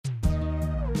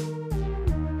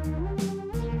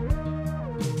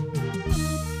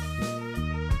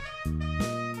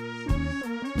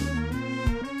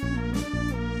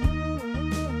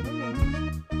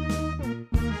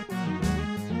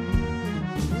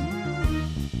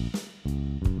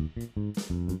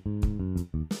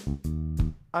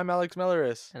I'm Alex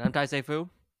Melleris, And I'm Tai Seifu.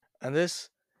 and this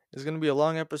is going to be a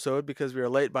long episode because we are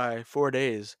late by 4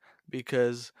 days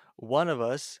because one of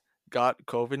us got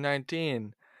COVID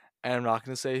 19. And I'm not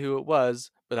going to say who it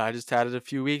was, but I just had it a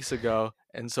few weeks ago,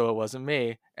 and so it wasn't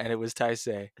me, and it was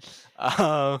Taisei.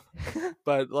 Um,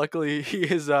 but luckily,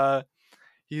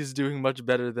 he's doing much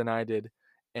better than I did,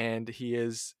 and he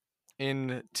is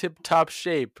in tip top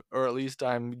shape, or at least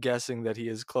I'm guessing that he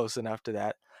is close enough to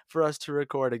that for us to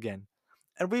record again.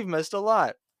 And we've missed a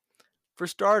lot. For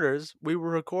starters, we were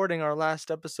recording our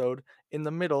last episode in the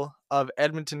middle of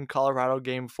Edmonton, Colorado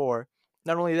game 4.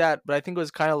 Not only that, but I think it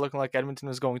was kind of looking like Edmonton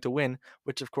was going to win,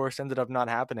 which of course ended up not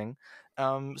happening.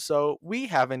 So we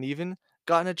haven't even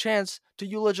gotten a chance to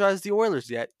eulogize the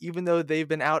Oilers yet, even though they've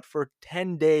been out for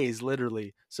 10 days,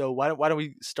 literally. So why don't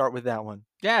we start with that one?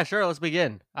 Yeah, sure. Let's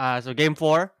begin. So game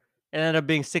 4, it ended up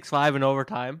being 6-5 in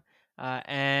overtime.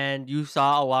 And you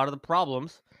saw a lot of the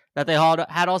problems that they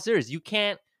had all series. You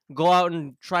can't go out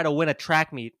and try to win a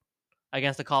track meet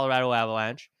against the Colorado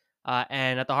Avalanche.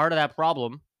 And at the heart of that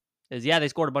problem is, they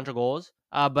scored a bunch of goals,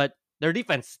 but their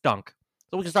defense stunk.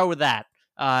 So we can start with that.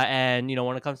 And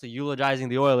when it comes to eulogizing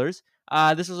the Oilers,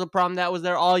 this was a problem that was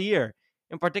there all year.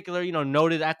 In particular,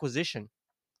 noted acquisition,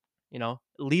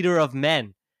 leader of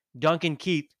men, Duncan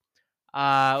Keith,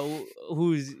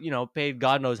 who's paid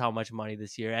God knows how much money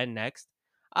this year and next,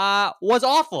 was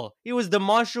awful. He was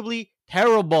demonstrably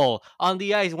terrible on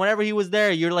the ice. Whenever he was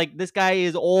there, you're like, this guy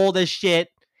is old as shit,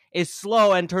 is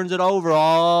slow, and turns it over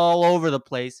all over the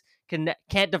place.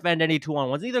 Can't defend any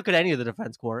 2-on-1s. Neither could any of the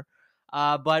defense core.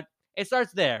 But it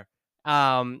starts there.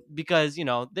 Because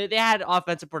they had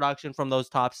offensive production from those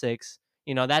top six.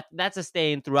 That's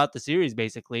sustained throughout the series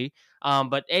basically.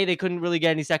 But A, they couldn't really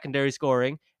get any secondary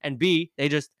scoring, and B, they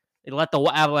let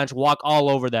the Avalanche walk all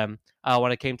over them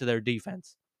when it came to their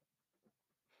defense.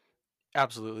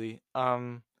 Absolutely.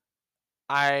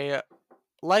 I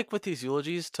like with these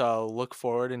eulogies to look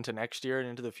forward into next year and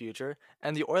into the future.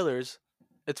 And the Oilers,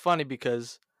 it's funny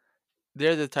because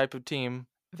they're the type of team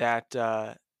that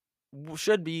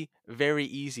should be very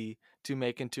easy to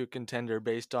make into a contender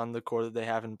based on the core that they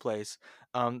have in place.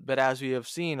 But as we have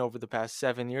seen over the past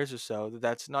 7 years or so,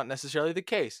 that's not necessarily the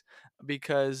case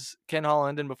because Ken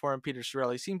Holland and before him Peter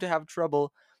Chiarelli seem to have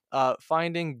trouble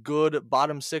finding good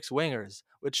bottom six wingers,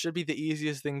 which should be the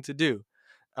easiest thing to do.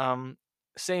 Um,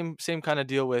 same kind of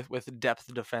deal with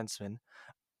depth defensemen.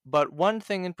 But one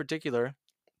thing in particular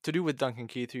to do with Duncan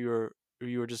Keith, who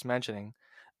you were just mentioning,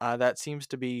 that seems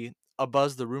to be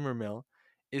abuzz the rumor mill,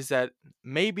 is that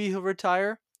maybe he'll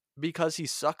retire because he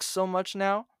sucks so much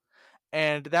now,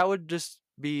 and that would just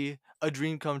be a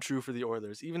dream come true for the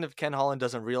Oilers. Even if Ken Holland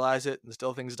doesn't realize it and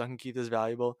still thinks Duncan Keith is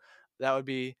valuable, that would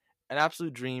be an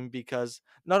absolute dream because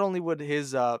not only would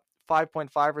his 5.5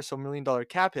 or so million dollar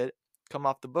cap hit come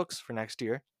off the books for next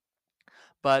year,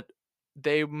 but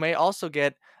they may also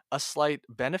get a slight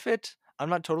benefit. I'm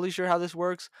not totally sure how this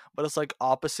works, but it's like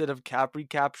opposite of cap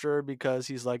recapture because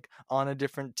he's like on a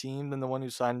different team than the one who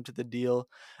signed him to the deal.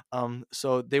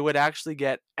 So they would actually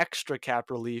get extra cap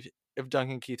relief if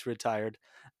Duncan Keith retired,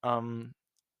 um,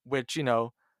 which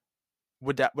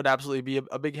would absolutely be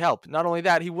a big help. Not only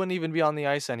that, he wouldn't even be on the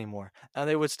ice anymore, and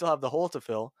they would still have the hole to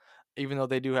fill, even though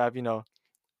they do have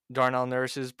Darnell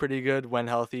Nurse is pretty good when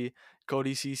healthy.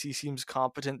 Cody Ceci seems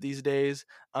competent these days.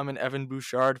 I'm an Evan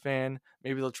Bouchard fan.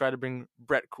 Maybe they'll try to bring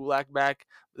Brett Kulak back.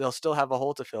 They'll still have a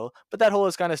hole to fill, but that hole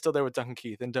is kind of still there with Duncan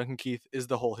Keith, and Duncan Keith is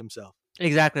the hole himself.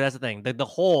 Exactly, that's the thing. The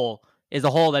hole is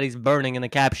the hole that he's burning in the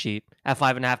cap sheet at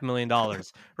 $5.5 million,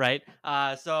 right?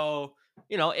 So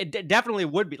it definitely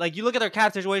would be. Like, you look at their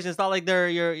cap situation. It's not like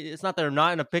It's not they're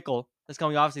not in a pickle this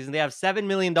coming off season. They have $7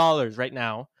 million right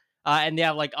now, and they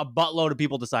have like a buttload of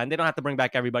people to sign. They don't have to bring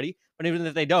back everybody, but even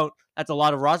if they don't, that's a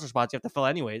lot of roster spots you have to fill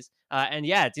anyways. And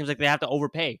it seems like they have to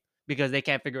overpay because they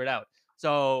can't figure it out.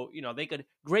 So they could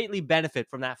greatly benefit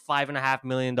from that $5.5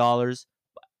 million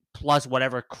plus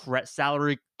whatever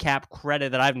salary cap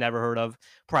credit that I've never heard of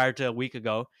prior to a week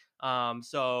ago.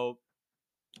 So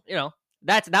you know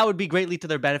that would be greatly to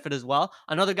their benefit as well.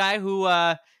 Another guy who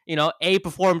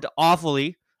performed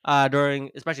awfully during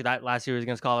especially that last series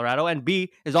against Colorado, and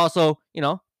B is also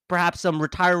perhaps some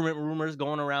retirement rumors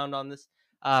going around on this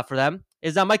for them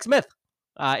is Mike Smith,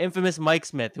 infamous Mike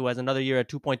Smith, who has another year at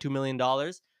 $2.2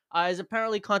 million. Is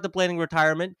apparently contemplating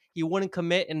retirement. He wouldn't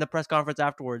commit in the press conference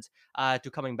afterwards to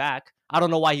coming back. I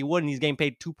don't know why he wouldn't. He's getting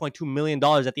paid $2.2 million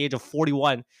at the age of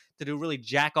 41 to do really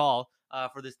jack all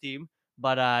for this team.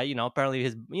 But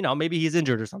apparently maybe he's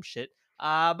injured or some shit.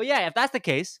 But if that's the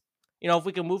case, if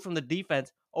we can move from the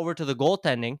defense over to the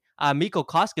goaltending, Mikko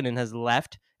Koskinen has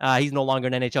left. He's no longer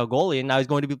an NHL goalie, and now he's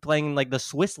going to be playing in like the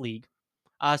Swiss league.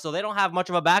 So they don't have much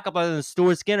of a backup other than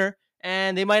Stuart Skinner,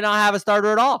 and they might not have a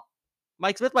starter at all.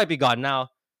 Mike Smith might be gone now.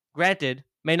 Granted,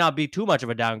 may not be too much of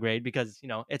a downgrade because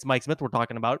it's Mike Smith we're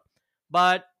talking about,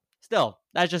 but still,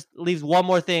 that just leaves one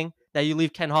more thing that you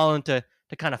leave Ken Holland to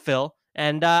kind of fill.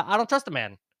 And I don't trust the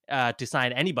man to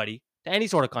sign anybody to any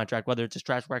sort of contract, whether it's his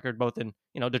track record both in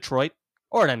Detroit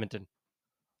or in Edmonton.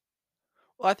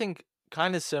 Well, I think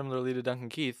kind of similarly to Duncan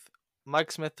Keith,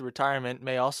 Mike Smith's retirement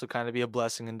may also kind of be a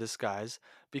blessing in disguise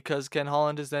because Ken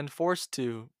Holland is then forced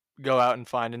to go out and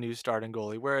find a new starting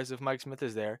goalie. Whereas if Mike Smith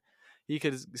is there, he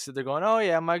could sit there going, "Oh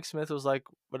yeah, Mike Smith was like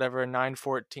whatever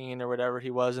 9-14 or whatever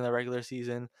he was in the regular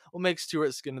season. We'll make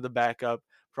Stuart Skinner the backup.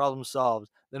 Problem solved."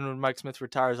 Then when Mike Smith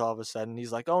retires, all of a sudden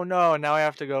he's like, "Oh no, now I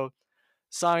have to go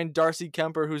sign Darcy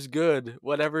Kemper, who's good.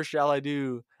 Whatever shall I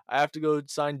do? I have to go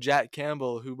sign Jack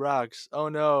Campbell, who rocks. Oh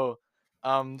no."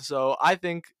 So I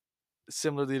think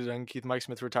similarly to Duncan Keith, Mike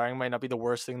Smith retiring might not be the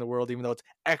worst thing in the world, even though it's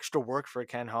extra work for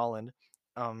Ken Holland.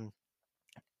 Um,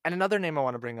 and another name I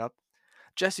want to bring up,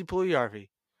 Jesse Puljujarvi,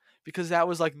 because that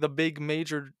was like the big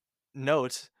major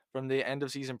note from the end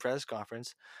of season press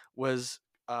conference was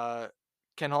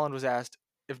Ken Holland was asked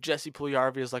if Jesse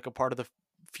Puljujarvi is like a part of the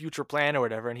future plan or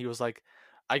whatever, and he was like,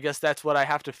 "I guess that's what I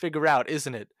have to figure out,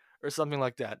 isn't it?" Or something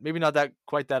like that. Maybe not that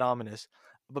quite that ominous,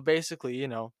 but basically,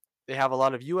 they have a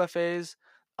lot of UFAs.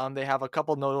 They have a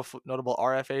couple notable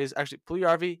RFAs. Actually,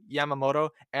 Puljujarvi, Yamamoto,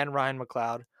 and Ryan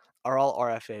McLeod are all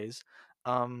RFAs.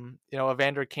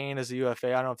 Evander Kane is a UFA.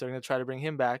 I don't know if they're going to try to bring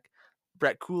him back.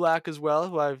 Brett Kulak as well,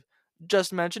 who I've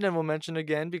just mentioned and will mention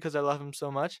again because I love him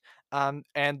so much.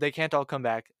 And they can't all come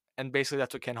back. And basically,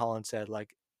 that's what Ken Holland said.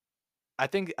 Like, I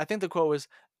think the quote was,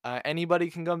 "Anybody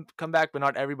can come back, but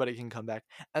not everybody can come back."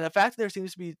 And the fact that there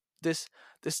seems to be this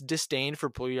disdain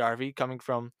for Puljujarvi coming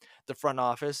from the front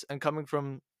office and coming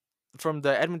from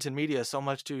the Edmonton media so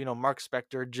much too. Mark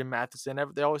Spector, Jim Matheson,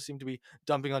 they always seem to be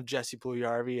dumping on Jesse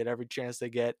Puljujarvi at every chance they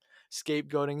get,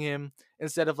 scapegoating him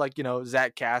instead of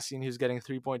Zach Cassian, who's getting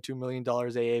 $3.2 million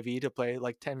AAV to play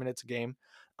like 10 minutes a game.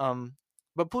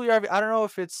 But Puljujarvi, I don't know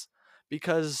if it's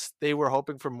because they were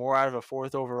hoping for more out of a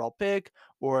fourth overall pick,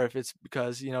 or if it's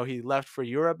because he left for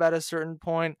Europe at a certain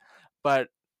point, but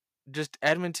just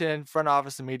Edmonton front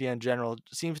office and media in general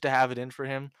seems to have it in for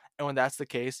him, and when that's the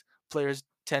case, players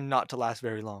tend not to last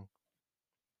very long.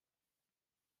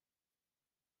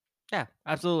 Yeah,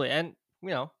 absolutely. And,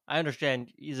 I understand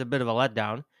he's a bit of a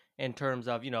letdown in terms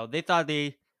of, they thought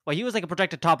he was like a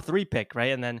projected top 3 pick,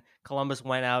 right? And then Columbus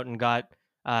went out and got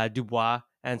Dubois.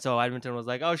 And so Edmonton was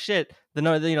like, oh shit,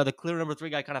 the clear number 3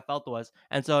 guy kind of fell to us.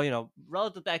 And so,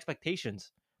 relative to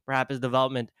expectations, perhaps his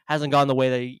development hasn't gone the way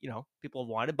that, people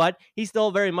wanted, but he's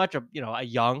still very much a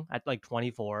young at like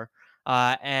 24.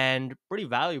 And pretty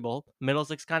valuable middle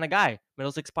six kind of guy,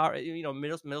 middle six power,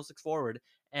 middle six forward.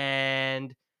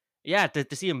 And yeah,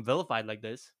 to see him vilified like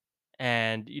this,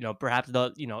 and perhaps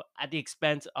at the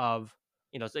expense of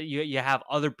so you have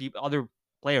other people, other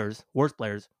players, worse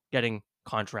players getting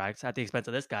contracts at the expense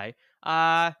of this guy.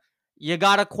 You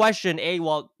gotta question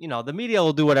well, the media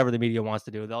will do whatever the media wants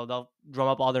to do. They'll drum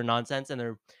up all their nonsense and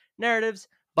their narratives,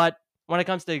 but when it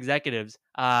comes to executives,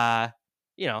 Ken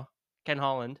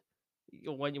Holland,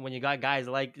 when you got guys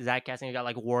like Zach Cassian, you got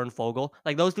like Warren Fogle,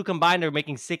 like those two combined are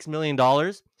making $6 million,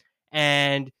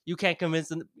 and you can't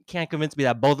convince me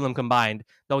that both of them combined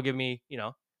don't give me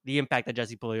the impact that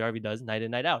Jesse Puljujarvi does night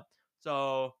in, night out.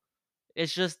 So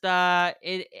it's just I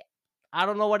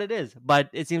don't know what it is, but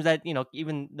it seems that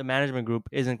even the management group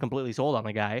isn't completely sold on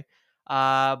the guy.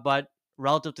 But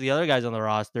relative to the other guys on the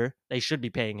roster, they should be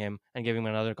paying him and giving him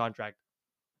another contract.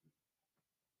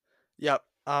 Yep.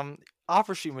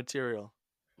 Offer sheet material.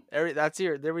 That's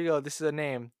here. There we go. This is a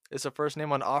name. It's a first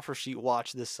name on offer sheet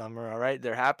watch this summer. All right,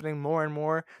 they're happening more and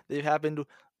more. They've happened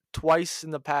twice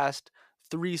in the past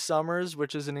 3 summers,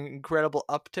 which is an incredible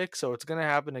uptick. So it's gonna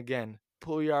happen again.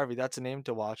 Puljujarvi, that's a name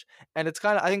to watch, and it's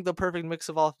kind of, I think, the perfect mix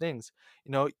of all things.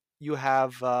 You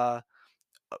have well,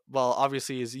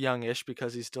 obviously he's youngish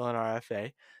because he's still an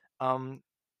RFA. Um,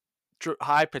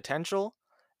 High potential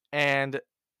and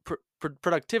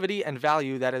productivity and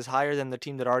value that is higher than the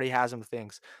team that already has him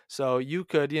thinks. So you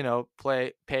could,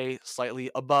 pay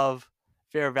slightly above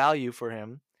fair value for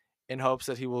him in hopes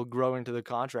that he will grow into the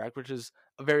contract, which is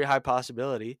a very high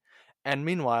possibility. And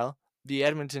meanwhile, the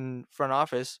Edmonton front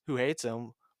office, who hates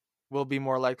him, will be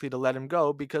more likely to let him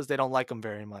go because they don't like him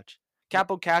very much.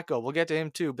 Capo Caco, we'll get to him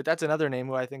too, but that's another name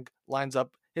who I think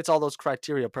hits all those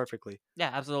criteria perfectly. Yeah,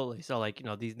 absolutely. So like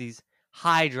these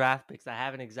high draft picks that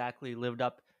haven't exactly lived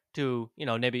up to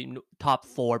maybe top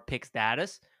 4 pick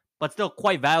status, but still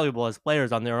quite valuable as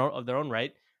players on their own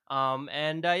right.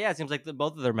 It seems like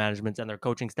both of their managements and their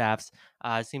coaching staffs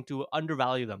seem to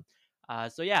undervalue them.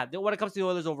 When it comes to the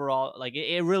Oilers overall, like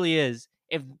it really is.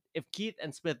 If Keith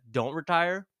and Smith don't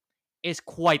retire, it's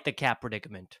quite the cap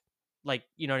predicament. Like,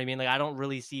 you know what I mean? Like, I don't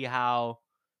really see how,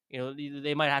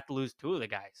 they might have to lose two of the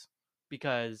guys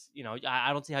because,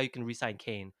 I don't see how you can re-sign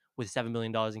Kane with $7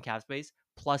 million in cap space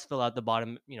plus fill out the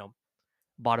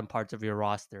bottom parts of your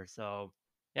roster. So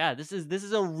yeah, this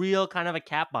is a real kind of a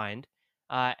cap bind.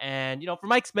 For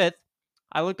Mike Smith,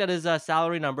 I looked at his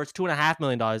salary numbers, $2.5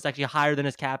 million. It's actually higher than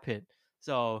his cap hit.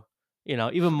 So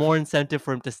even more incentive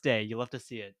for him to stay. You'll have to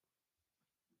see it.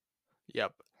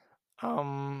 Yep.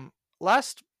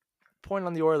 Last point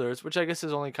on the Oilers, which I guess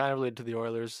is only kind of related to the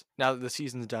Oilers now that the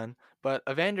season's done, but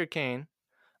Evander Kane,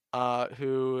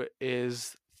 who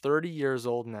is 30 years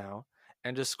old now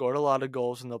and just scored a lot of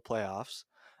goals in the playoffs.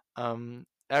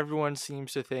 Everyone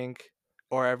seems to think,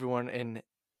 or everyone in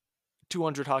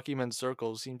 200 hockey men's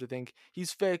circles seem to think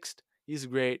he's fixed, he's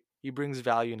great, he brings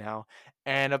value now.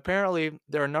 And apparently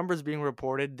there are numbers being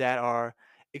reported that are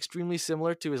extremely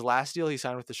similar to his last deal he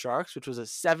signed with the Sharks, which was a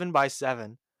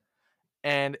 7x7.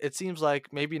 And it seems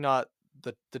like maybe not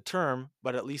the term,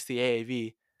 but at least the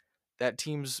AAV, that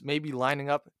teams may be lining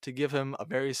up to give him a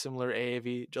very similar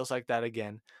AAV just like that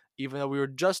again. Even though we were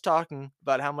just talking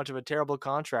about how much of a terrible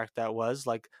contract that was,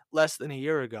 like less than a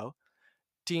year ago,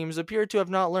 teams appear to have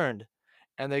not learned.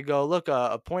 And they go, look,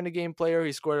 a point a game player,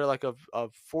 he scored like a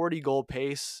 40 goal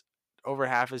pace over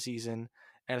half a season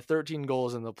and 13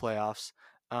 goals in the playoffs.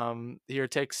 Here,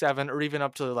 take 7 or even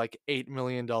up to like $8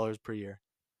 million per year.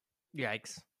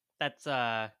 Yikes. That's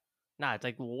it's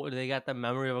like they got the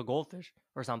memory of a goldfish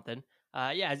or something.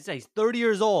 As you say, he's 30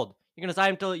 years old. You're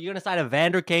gonna sign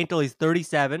Evander Kane till he's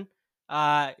 37.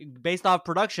 Based off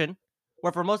production,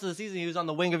 where for most of the season he was on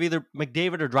the wing of either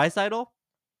McDavid or Draisaitl.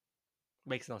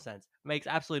 Makes no sense. Makes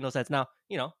absolutely no sense. Now,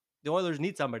 the Oilers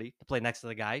need somebody to play next to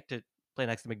the guy, to play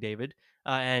next to McDavid.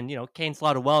 Kane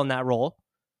slotted well in that role.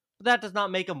 But that does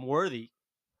not make him worthy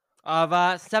of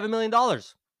 $7 million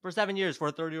for 7 years for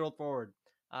a 30-year-old forward.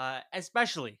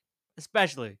 Especially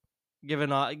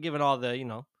given all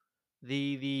the,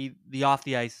 the off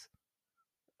the ice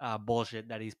bullshit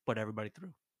that he's put everybody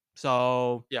through.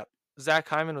 So yeah, Zach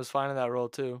Hyman was fine in that role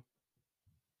too.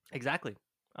 Exactly.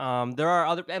 There are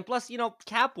other, and plus,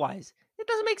 cap wise, it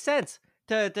doesn't make sense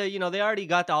to they already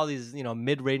got all these,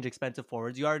 mid-range expensive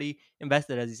forwards. You already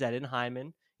invested, as you said, in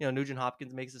Hyman. Nugent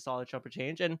Hopkins makes a solid chunk of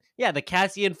change, and yeah, the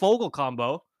Cassian Fogel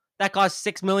combo that cost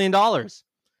 $6 million.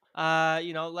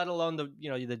 Let alone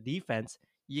the defense.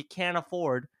 You can't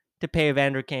afford to pay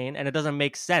Evander Kane, and it doesn't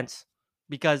make sense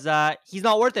because he's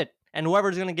not worth it. And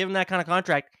whoever's going to give him that kind of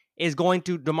contract is going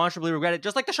to demonstrably regret it,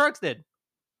 just like the Sharks did.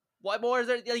 What more is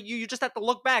there? You just have to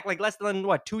look back like less than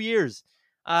 2 years,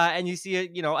 and you see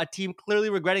a team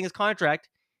clearly regretting his contract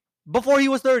before he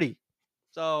was 30.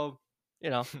 So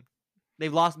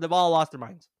they've all lost their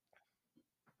minds.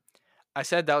 I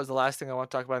said that was the last thing I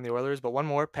want to talk about in the Oilers, but one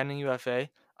more pending UFA.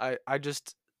 I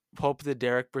just hope that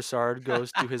Derek Brassard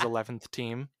goes to his 11th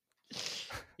team.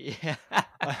 Yeah,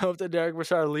 I hope that Derek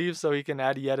Brassard leaves so he can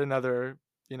add yet another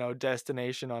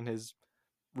destination on his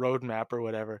roadmap or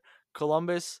whatever.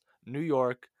 Columbus, New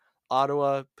York,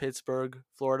 Ottawa, Pittsburgh,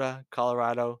 Florida,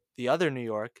 Colorado, the other New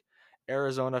York,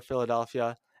 Arizona,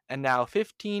 Philadelphia, and now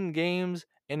 15 games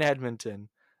in Edmonton.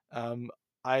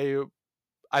 I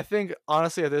think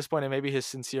honestly at this point it may be his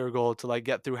sincere goal to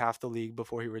get through half the league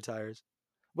before he retires.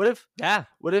 What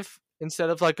if instead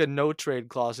of a no trade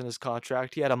clause in his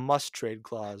contract, he had a must trade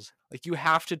clause? Like, you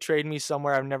have to trade me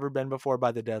somewhere I've never been before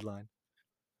by the deadline.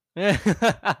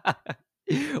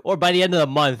 Or by the end of the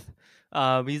month.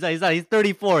 He's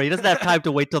 34. He doesn't have time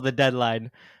to wait till the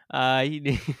deadline.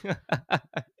 You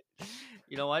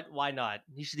know what? Why not?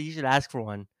 He should ask for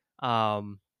one.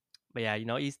 But yeah,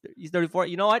 he's 34.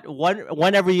 You know what?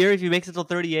 One every year if he makes it till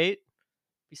 38.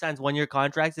 He signs 1-year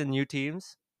contracts in new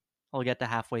teams. He'll get to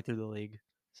halfway through the league.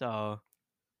 So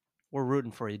we're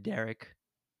rooting for you, Derek.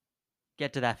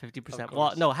 Get to that 50%.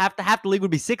 Well, no, half the league would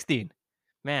be 16.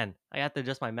 Man, I have to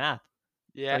adjust my math.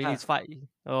 Yeah. So he needs 5.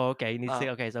 Oh, okay. He needs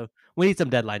 6. Okay, so we need some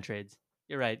deadline trades.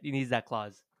 You're right. He needs that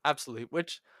clause. Absolutely.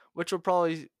 Which will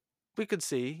probably, we could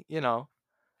see,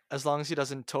 as long as he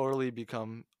doesn't totally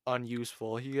become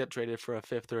unuseful, he get traded for a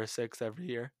 5th or a 6th every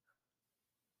year.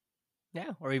 Yeah,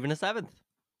 or even a 7th.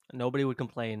 Nobody would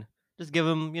complain. Just give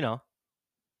him,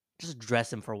 just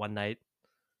dress him for one night.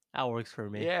 That works for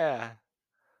me. Yeah.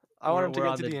 I want him to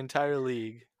get to the entire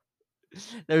league.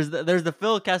 There's the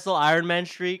Phil Kessel Ironman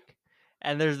streak,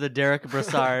 and there's the Derek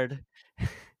Brassard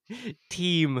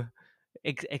team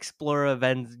Explorer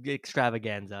events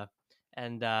extravaganza.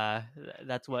 and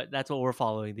that's what we're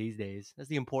following these days. That's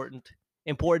the important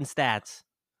stats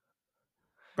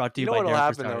brought to You you know by what'll Derek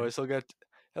happen though Brassard. is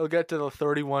he'll get to the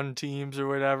 31 teams or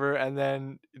whatever, and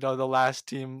then the last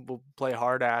team will play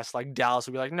hard ass. Like Dallas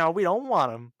will be like, no, we don't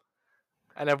want him,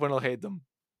 and everyone will hate them.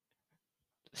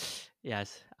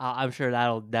 Yes, I'm sure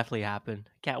that'll definitely happen.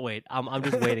 Can't wait. I'm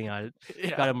just waiting on it.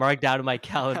 Got Yeah, it marked down in my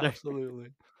calendar. absolutely.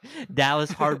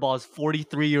 Dallas hardballs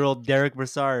 43-year-old Derek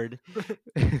Brassard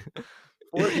in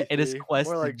his 43, quest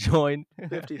more to like join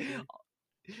 53.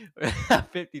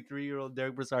 53-year-old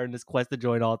Derek Brassard in his quest to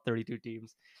join all 32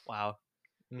 teams. Wow,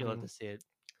 you'll love Hmm. to see it.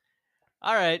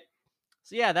 All right,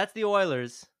 so yeah, that's the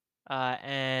Oilers,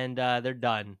 and they're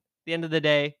done. At the end of the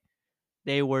day,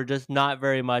 they were just not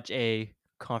very much a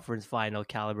conference final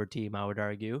caliber team, I would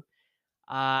argue.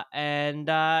 And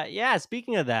yeah,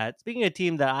 speaking of that, speaking of a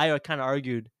team that I kind of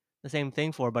argued the same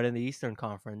thing for, but in the Eastern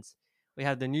Conference, we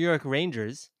have the New York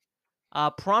Rangers,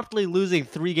 promptly losing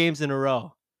 3 games in a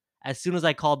row as soon as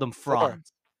I called them 4.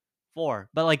 frauds. 4,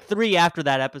 but like 3 after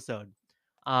that episode.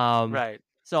 Um, Right.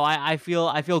 so I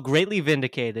feel greatly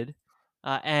vindicated.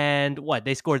 And what,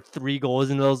 they scored 3 goals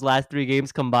in those last 3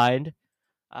 games combined.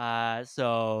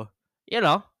 So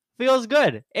feels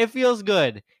good. It feels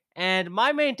good. And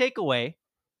my main takeaway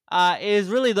is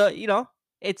really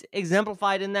it's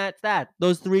exemplified in that stat.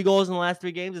 Those 3 goals in the last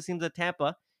 3 games. It seems that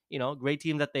Tampa, great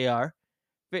team that they are,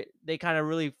 they kind of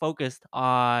really focused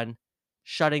on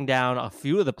shutting down a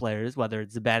few of the players, whether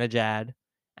it's Zibanejad,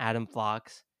 Adam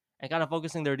Fox, and kind of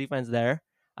focusing their defense there.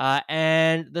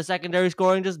 And the secondary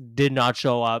scoring just did not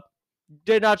show up.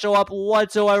 Did not show up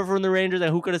whatsoever from the Rangers, and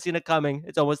who could have seen it coming?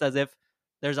 It's almost as if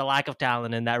there's a lack of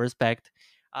talent in that respect.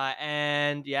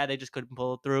 And yeah, they just couldn't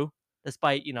pull it through,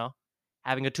 despite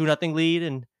having a 2-0 lead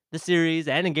in the series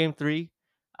and in Game 3.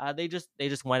 They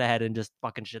just went ahead and just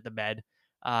fucking shit the bed.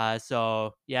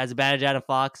 So yeah, Zibanejad and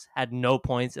Fox had no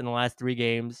points in the last 3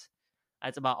 games.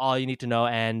 That's about all you need to know.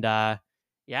 And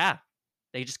yeah,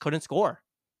 they just couldn't score.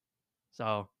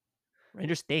 So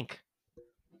Rangers stink.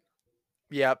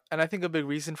 Yeah, and I think a big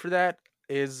reason for that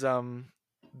is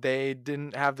they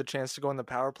didn't have the chance to go on the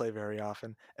power play very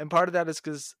often, and part of that is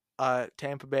because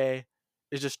Tampa Bay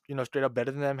is just straight up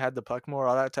better than them, had the puck more,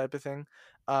 all that type of thing.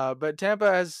 But Tampa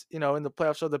has in the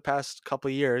playoffs over the past couple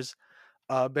of years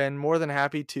been more than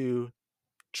happy to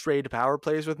trade power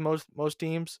plays with most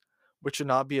teams, which should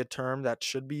not be a term that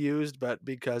should be used, but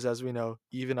because as we know,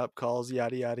 even up calls,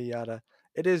 yada yada yada,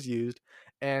 it is used.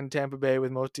 And Tampa Bay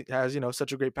with has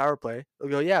such a great power play. They'll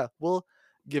go, yeah, we'll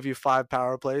give you 5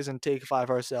 power plays and take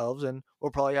 5 ourselves, and we'll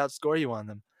probably outscore you on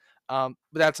them. But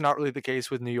that's not really the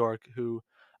case with New York, who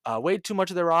way too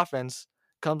much of their offense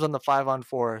comes on the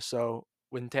 5-on-4. So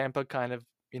when Tampa kind of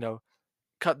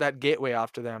cut that gateway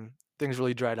off to them, things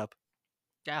really dried up.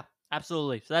 Yeah,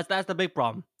 absolutely. So that's the big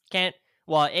problem. Can't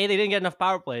well, they didn't get enough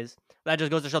power plays. That just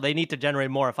goes to show they need to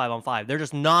generate more at 5-on-5. They're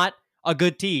just not a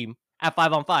good team at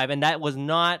 5-on-5, and that was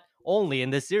not only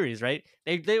in this series, right?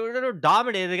 They were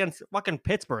dominated against fucking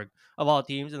Pittsburgh of all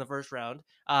teams in the first round,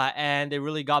 and they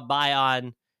really got by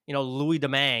on Louis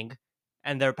Domingue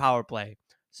and their power play.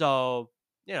 So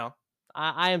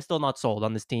I am still not sold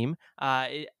on this team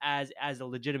as a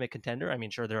legitimate contender. I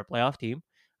mean, sure they're a playoff team,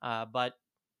 but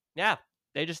yeah,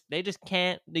 they just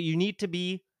can't. You need to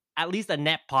be at least a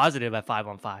net positive at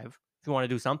 5-on-5 if you want to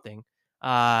do something,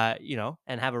 and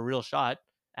have a real shot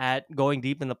at going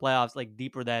deep in the playoffs, like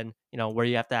deeper than where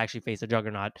you have to actually face a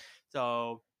juggernaut.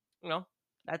 So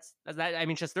that's that. I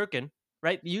mean, Shesterkin,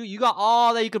 right? You got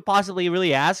all that you could possibly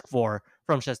really ask for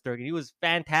from Shesterkin. He was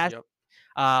fantastic.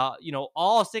 Yep.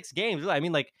 All 6 games. I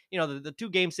mean, like the 2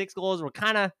 Game 6 goals were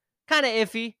kind of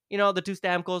iffy. The 2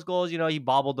 Stamkos goals. He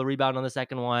bobbled the rebound on the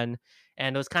second one,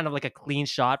 and it was kind of like a clean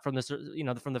shot from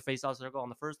from the faceoff circle on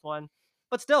the first one.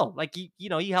 But still, like he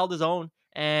held his own,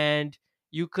 and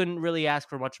you couldn't really ask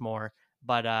for much more.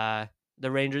 But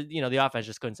the Rangers, the offense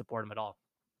just couldn't support him at all.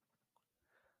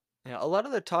 Yeah, a lot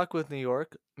of the talk with New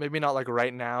York, maybe not like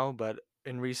right now, but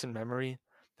in recent memory,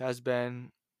 has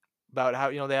been about how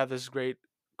they have this great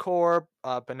core,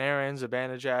 Panarin,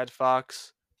 Zibanejad,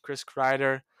 Fox, Chris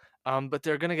Kreider, but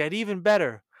they're gonna get even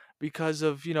better because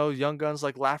of young guns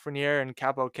like Lafreniere and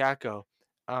Capo Caco.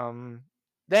 Um,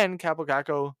 then Capo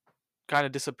Caco kind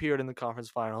of disappeared in the conference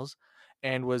finals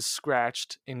and was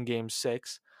scratched in Game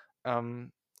 6.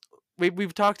 Um,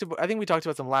 we've talked about I think we talked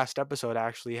about them last episode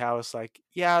actually, how it's like,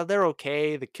 yeah, they're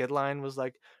okay. The kid line was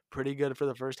like pretty good for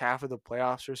the first half of the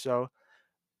playoffs or so.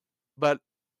 But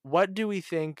what do we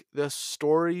think the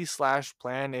story slash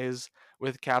plan is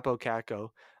with Capo Caco?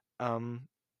 Um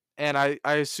and I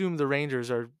assume the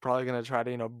Rangers are probably gonna try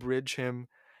to, bridge him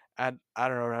at I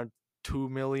don't know, around 2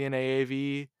 million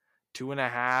AAV,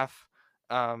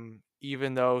 2.5.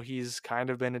 Even though he's kind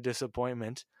of been a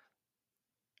disappointment.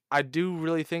 I do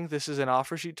really think this is an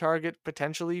offer sheet target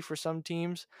potentially for some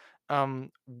teams.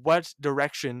 What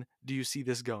direction do you see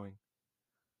this going?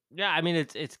 Yeah, I mean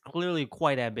it's clearly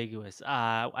quite ambiguous.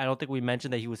 I don't think we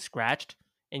mentioned that he was scratched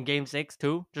in Game 6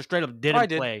 too. Just straight up Oh, I didn't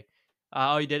did. play.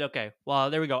 Oh, you did. Okay,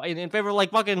 well there we go. In favor of like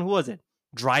fucking who was it?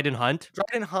 Dryden Hunt,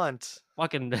 Dryden Hunt.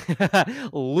 fucking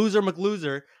loser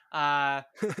McLoser. Uh,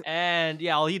 and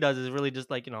yeah, all he does is really just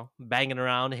like banging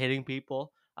around, hitting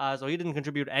people. So he didn't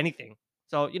contribute anything.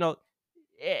 So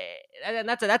and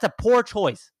that's a poor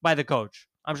choice by the coach.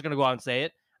 I'm just gonna go out and say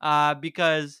it,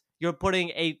 because you're putting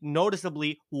a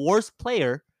noticeably worse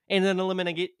player in an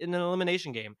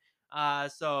elimination game.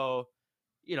 So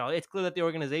it's clear that the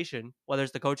organization, whether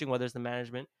it's the coaching, whether it's the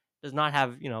management, does not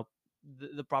have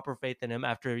the proper faith in him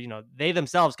after they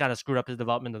themselves kind of screwed up his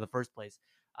development in the first place.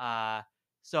 Uh,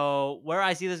 so where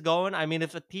I see this going, I mean,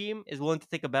 if a team is willing to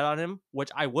take a bet on him, which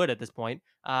I would at this point,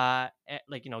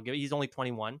 he's only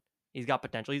 21. He's got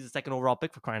potential. He's the second overall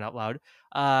pick for crying out loud.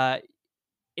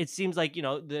 It seems like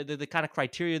the kind of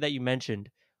criteria that you mentioned,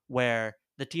 where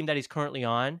the team that he's currently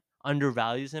on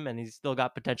undervalues him, and he's still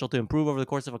got potential to improve over the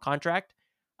course of a contract.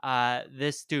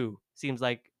 This too seems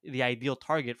like the ideal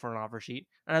target for an offer sheet.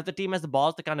 And if the team has the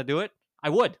balls to kind of do it, I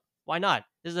would. Why not?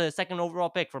 This is a second overall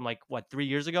pick from like what 3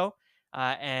 years ago,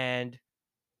 and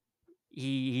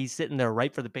he's sitting there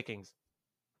right for the pickings.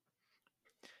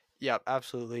 Yep,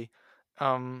 absolutely.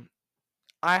 Um,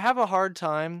 I have a hard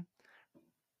time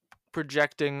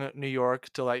projecting New York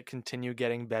to like continue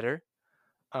getting better.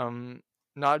 Um,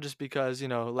 Not just because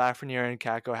Lafreniere and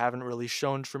Kako haven't really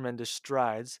shown tremendous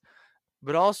strides,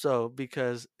 but also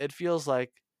because it feels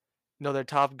like their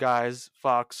top guys,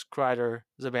 Fox, Kreider,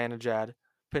 Zibanejad,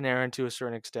 Panarin to a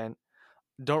certain extent,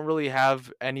 don't really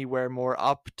have anywhere more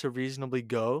up to reasonably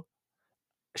go.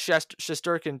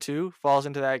 Shesterkin too falls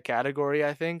into that category.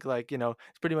 I think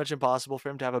it's pretty much impossible for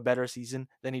him to have a better season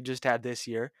than he just had this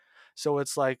year. So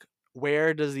it's like,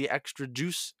 where does the extra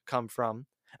juice come from?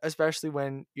 Especially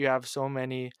when you have so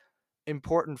many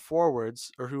important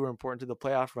forwards, or who are important to the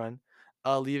playoff run,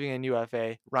 leaving in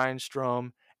UFA. Ryan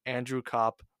Strome, Andrew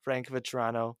Kopp, Frank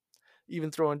Vetrano, even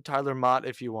throw in Tyler Mott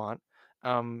if you want.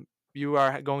 You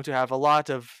are going to have a lot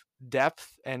of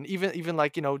depth, and even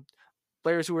like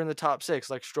players who are in the top six,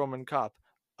 like Strome and Kopp,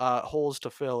 holes to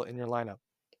fill in your lineup.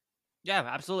 Yeah,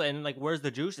 absolutely. And like, where's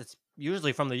the juice? It's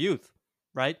usually from the youth,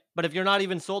 right? But if you're not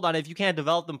even sold on it, if you can't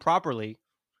develop them properly,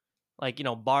 like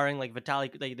barring like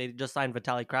Vitaly, they just signed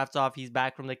Vitaly Kravtsov. He's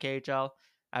back from the KHL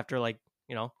after like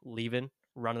leaving,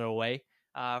 running away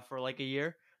for like a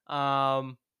year.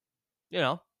 Um, you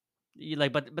know,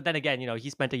 but then again, he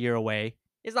spent a year away.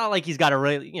 It's not like he's got a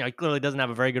really, he clearly doesn't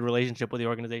have a very good relationship with the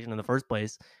organization in the first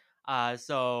place.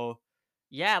 So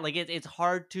yeah, like it's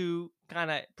hard to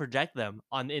kind of project them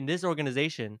on in this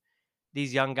organization,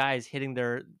 these young guys hitting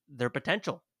their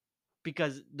potential,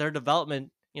 because their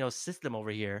development, system over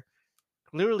here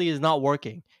clearly is not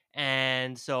working.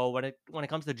 And so when it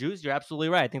comes to juice, you're absolutely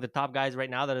right. I think the top guys right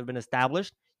now that have been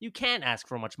established, you can't ask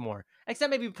for much more, except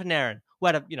maybe Panarin, who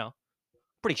had a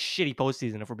pretty shitty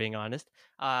postseason if we're being honest.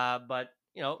 But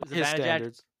His Zibanejad,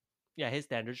 standards. yeah, his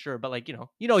standards, sure, but like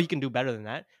he can do better than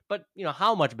that. But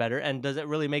how much better, and does it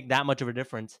really make that much of a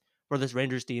difference for this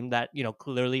Rangers team that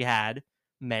clearly had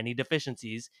many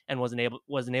deficiencies and wasn't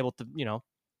able to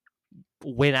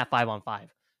win at 5-on-5?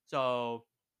 So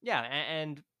yeah,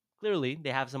 and clearly they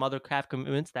have some other craft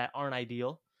commitments that aren't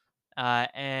ideal,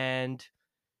 and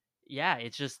yeah,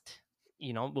 it's just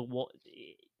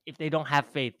if they don't have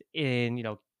faith in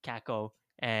Kako,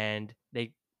 and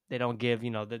they don't give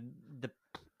the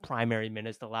primary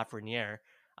minutes to Lafreniere,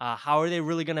 how are they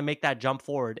really going to make that jump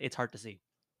forward? It's hard to see.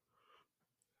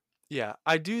 Yeah,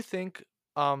 I do think,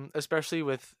 especially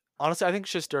with honestly, I think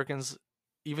Shesterkin's,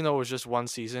 even though it was just one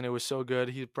season, it was so good.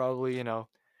 He probably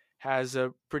has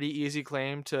a pretty easy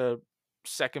claim to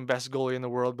second best goalie in the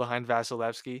world behind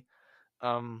Vasilevsky.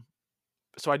 Um,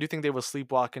 so I do think they will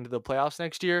sleepwalk into the playoffs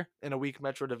next year in a weak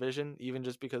Metro division, even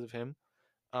just because of him.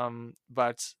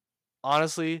 But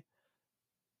honestly,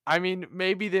 I mean,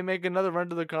 maybe they make another run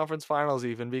to the conference finals,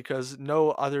 even because no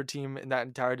other team in that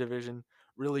entire division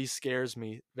really scares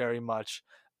me very much.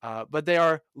 But they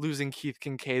are losing Keith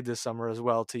Kincaid this summer as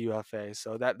well to UFA,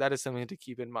 so that is something to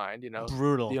keep in mind. The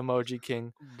Brutal, Emoji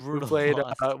King, who brutal played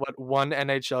loss. one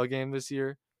NHL game this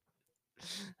year.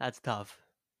 That's tough.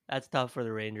 That's tough for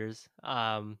the Rangers.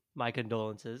 My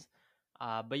condolences.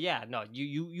 But yeah, no,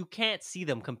 you can't see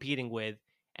them competing with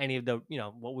any of the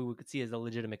what we could see as the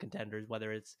legitimate contenders,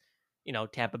 whether it's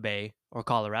Tampa Bay or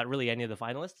Colorado, really any of the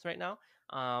finalists right now.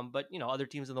 But other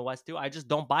teams in the West too. I just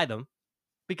don't buy them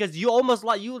because you almost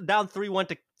you down 3-1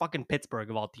 to fucking Pittsburgh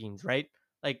of all teams, right?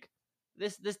 Like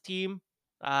this team,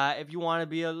 if you want to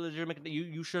be a legitimate,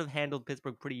 you should have handled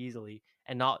Pittsburgh pretty easily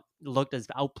and not looked as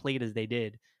outplayed as they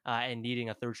did, and needing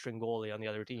a third string goalie on the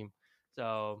other team.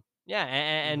 So yeah,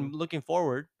 and looking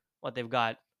forward, what they've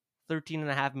got,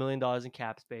 $13.5 million in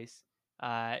cap space.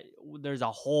 There's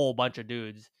a whole bunch of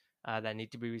dudes that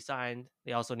need to be resigned.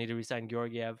 They also need to resign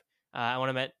Georgiev. I want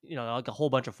to met like a whole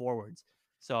bunch of forwards.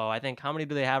 So I think, how many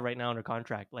do they have right now under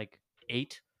contract? Like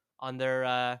 8 on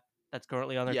their that's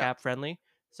currently on their Yeah, cap friendly.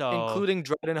 So including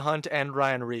Dryden Hunt and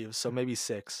Ryan Reeves, so maybe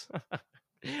 6.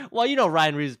 well,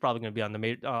 Ryan Reeves is probably going to be on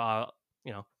the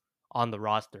on the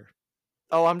roster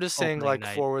Oh, I'm just saying opening like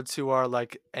night. forwards who are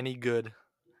like any good.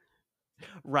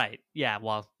 Right. Yeah.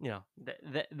 Well,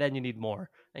 then you need more.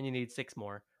 Then you need 6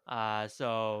 more.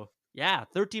 So yeah,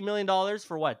 $13 million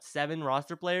for what? 7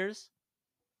 roster players.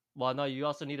 Well, no, you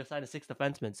also need to sign a 6th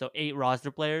defenseman, so 8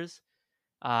 roster players.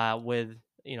 With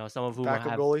some of whom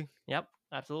Backup have. goalie. Yep,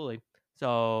 absolutely.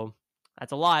 So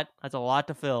that's a lot. That's a lot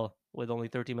to fill with only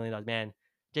 $13 million. Man,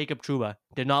 Jacob Trouba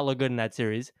did not look good in that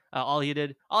series. All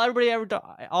everybody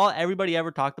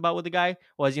ever talked about with the guy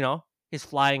was his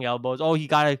flying elbows. Oh, he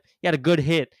had a good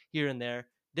hit here and there.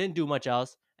 Didn't do much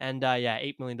else. And yeah,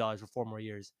 $8 million for 4 more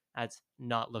years. That's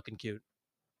not looking cute.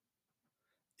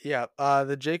 Yeah,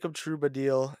 the Jacob Trouba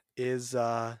deal is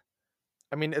I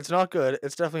mean, it's not good.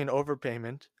 It's definitely an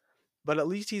overpayment, but at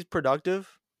least he's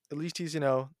productive. At least he's,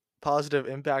 positive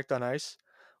impact on ice.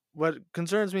 What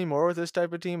concerns me more with this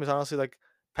type of team is honestly like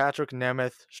Patrick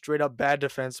Nemeth, straight up bad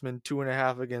defenseman,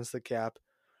 2.5 against the cap.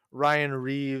 Ryan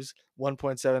Reeves,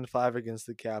 1.75 against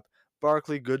the cap.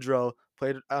 Barclay Goodrow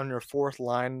played on your 4th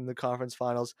line in the conference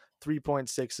finals,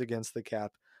 3.6 against the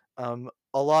cap. A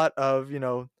lot of,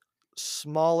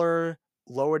 smaller,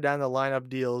 lower down the lineup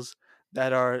deals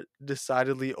that are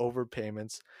decidedly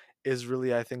overpayments is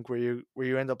really, I think, where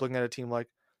you end up looking at a team like,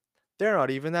 they're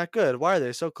not even that good. Why are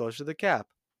they so close to the cap?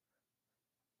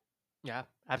 Yeah,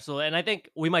 absolutely. And I think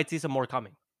we might see some more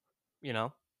coming.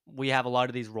 We have a lot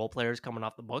of these role players coming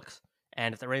off the books,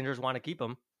 and if the Rangers want to keep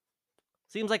them,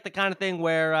 seems like the kind of thing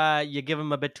where you give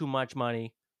them a bit too much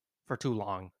money for too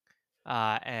long,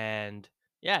 and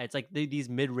yeah, it's like these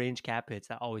mid-range cap hits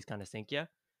that always kind of sink you,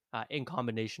 in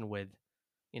combination with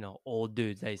old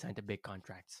dudes that you signed to big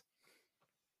contracts.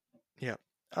 Yeah.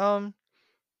 Um.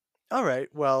 All right.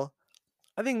 Well,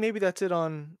 I think maybe that's it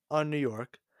on New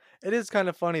York. It is kind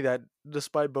of funny that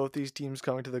despite both these teams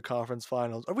coming to the conference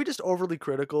finals, are we just overly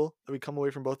critical that we come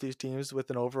away from both these teams with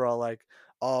an overall like,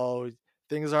 oh,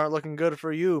 things aren't looking good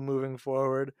for you moving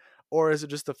forward? Or is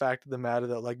it just the fact of the matter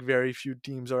that like very few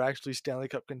teams are actually Stanley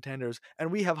Cup contenders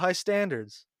and we have high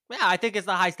standards? Yeah, I think it's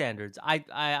the high standards. I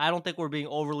don't think we're being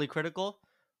overly critical.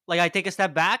 Like, I take a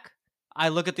step back, I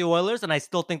look at the Oilers, and I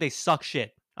still think they suck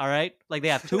shit. All right, like they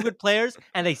have 2 good players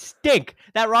and they stink.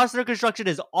 That roster construction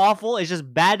is awful. It's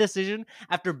just bad decision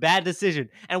after bad decision.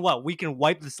 And what, we can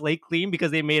wipe the slate clean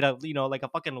because they made a like a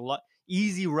fucking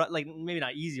easy run, like maybe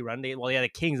not easy run. They had the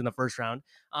Kings in the first round.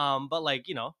 But like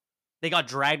they got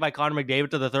dragged by Connor McDavid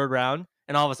to the 3rd round,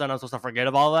 and all of a sudden I'm supposed to forget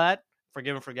about all that,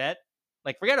 forgive and forget.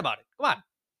 Like, forget about it. Come on.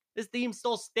 This team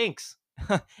still stinks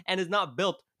and is not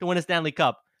built to win a Stanley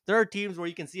Cup. There are teams where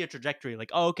you can see a trajectory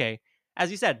like, oh, okay, as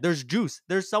you said, there's juice.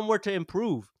 There's somewhere to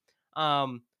improve.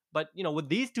 But, with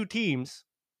these 2 teams,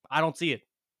 I don't see it.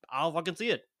 I don't fucking see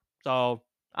it. So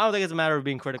I don't think it's a matter of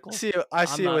being critical. I I'm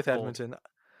see it not with sold. Edmonton.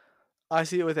 I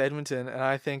see it with Edmonton, and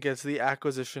I think it's the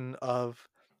acquisition of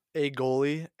a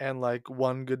goalie and like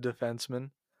one good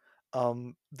defenseman.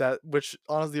 That which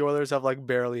honestly the Oilers have like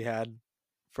barely had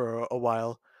for a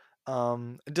while.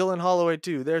 Dylan Holloway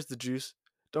too. There's the juice.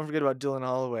 Don't forget about Dylan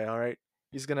Holloway. All right,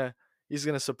 he's gonna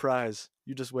surprise.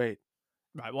 You just wait.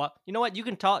 Right. Well, you know what? You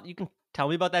can tell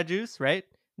me about that juice, right?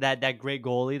 That great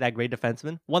goalie, that great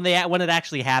defenseman. When it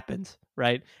actually happens,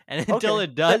 right? And until Okay,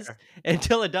 it does, fair.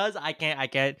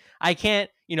 I can't,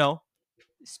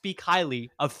 speak highly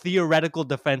of theoretical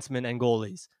defensemen and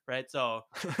goalies, right? So,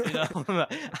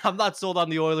 I'm not sold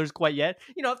on the Oilers quite yet.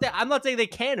 If I'm not saying they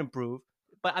can improve,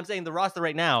 but I'm saying the roster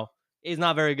right now is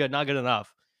not very good, not good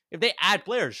enough. If they add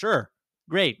players, sure,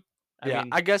 great. I Yeah, mean,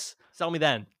 I guess sell me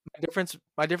then.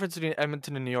 my difference between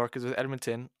Edmonton and New York is with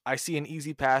Edmonton, I see an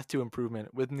easy path to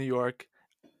improvement. With New York,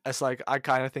 it's like I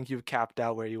kind of think you've capped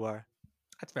out where you are.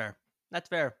 That's fair. That's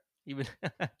fair. Even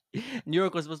New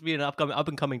York was supposed to be an up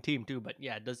and coming team too, but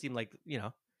yeah, it does seem like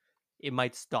it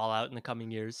might stall out in the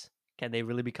coming years. Can they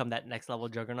really become that next level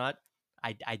juggernaut?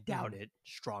 I doubt it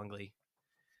strongly.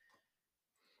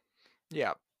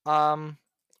 Yeah. Um,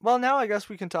 well, now I guess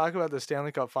we can talk about the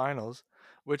Stanley Cup Finals,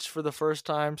 which for the first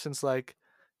time since like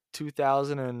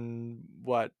 2000 and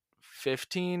what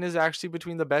 15 is actually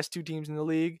between the best two teams in the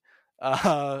league.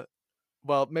 Uh,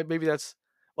 well, maybe that's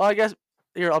well. I guess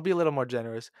here I'll be a little more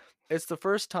generous. It's the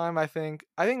first time I think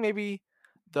maybe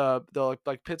the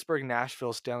like Pittsburgh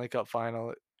Nashville Stanley Cup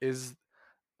Final is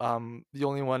the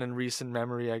only one in recent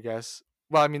memory, I guess.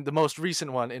 Well, I mean the most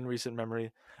recent one in recent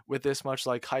memory with this much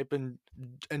like hype and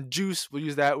juice. We'll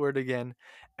use that word again,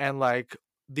 and like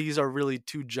these are really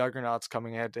two juggernauts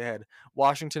coming head to head.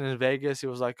 Washington and Vegas, it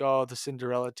was like, oh, the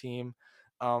Cinderella team.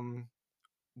 Um,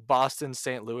 Boston,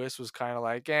 St. Louis was kind of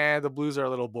like, the Blues are a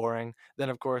little boring. Then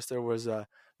of course there was the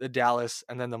Dallas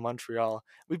and then the Montreal.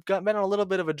 We've been on a little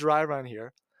bit of a dry run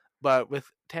here, but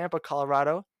with Tampa,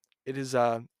 Colorado, it is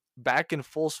back in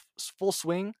full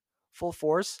swing, full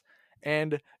force,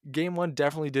 and Game One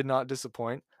definitely did not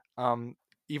disappoint. Um,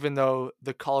 even though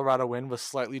the Colorado win was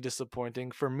slightly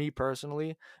disappointing for me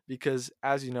personally, because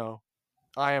as you know,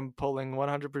 I am pulling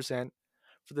 100%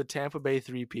 for the Tampa Bay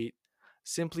three-peat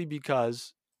simply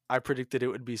because I predicted it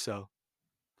would be so.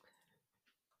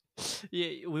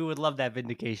 Yeah, we would love that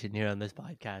vindication here on this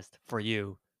podcast for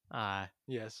you, uh,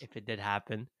 Yes. if it did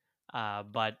happen.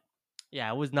 But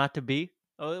yeah, it was not to be.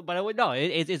 But I would no,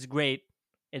 it's great.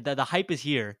 The hype is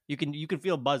here. You can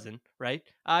feel buzzing, right?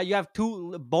 You have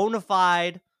two bona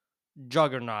fide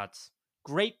juggernauts,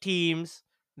 great teams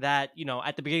that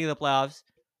at the beginning of the playoffs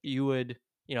you would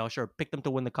sure pick them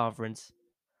to win the conference.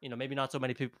 Maybe not so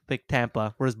many people picked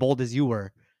Tampa, were as bold as you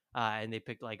were, and they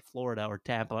picked like Florida or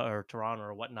Tampa or Toronto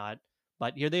or whatnot.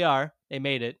 But here they are, they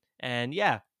made it, and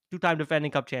yeah, two-time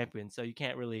defending Cup champions. So you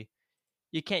can't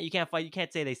fight, you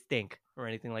can't say they stink or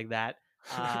anything like that.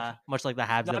 Much like the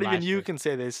Habs did Not even last you year. can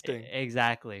say they stink.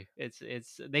 Exactly.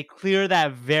 It's they clear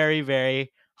that very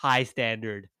very high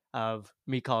standard of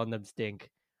me calling them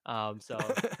stink. So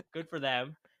good for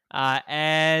them.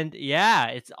 And yeah,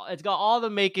 it's got all the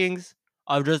makings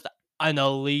of just an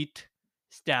elite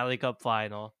Stanley Cup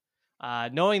final.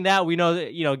 Knowing that, we know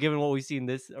that given what we've seen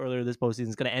this earlier this postseason,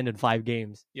 it's going to end in 5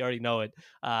 games. You already know it.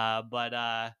 But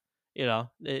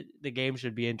the game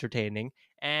should be entertaining.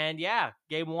 And yeah,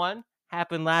 game one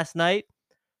happened last night.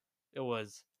 It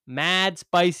was mad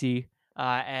spicy,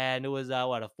 and it was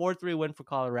a 4-3 win for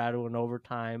Colorado in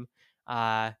overtime.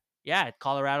 Yeah,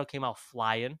 Colorado came out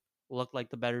flying, looked like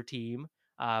the better team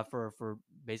for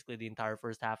basically the entire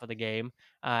first half of the game,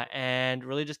 and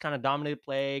really just kind of dominated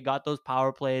play, got those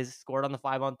power plays, scored on the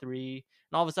 5-on-3, and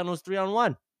all of a sudden it was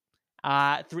 3-on-1,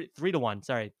 3-1,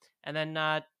 sorry, and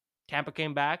then Tampa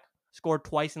came back, scored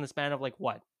twice in the span of like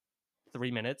what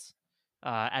 3 minutes,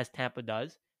 as Tampa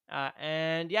does.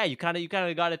 And yeah, you kind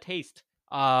of got a taste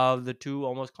of the two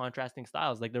almost contrasting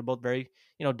styles. Like they're both very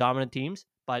dominant teams,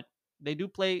 but they do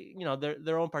play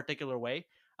their own particular way.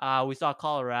 We saw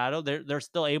Colorado; they're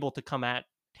still able to come at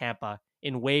Tampa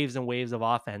in waves and waves of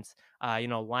offense.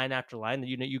 Line after line.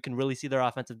 You can really see their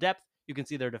offensive depth. You can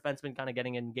see their defensemen kind of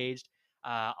getting engaged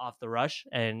off the rush,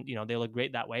 and they look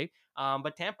great that way.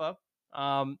 But Tampa,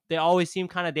 they always seem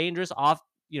kind of dangerous off.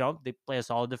 They play a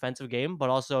solid defensive game, but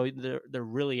also they're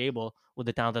really able with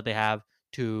the talent that they have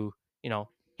to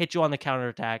hit you on the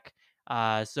counterattack.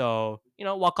 So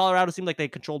while Colorado seemed like they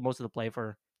controlled most of the play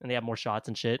and they have more shots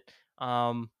and shit,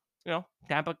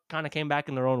 Tampa kind of came back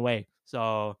in their own way.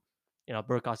 So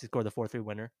Burakovsky scored the 4-3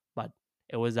 winner, but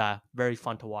it was very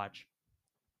fun to watch.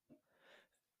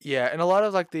 Yeah, and a lot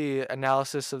of like the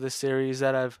analysis of this series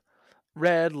that I've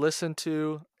read, listened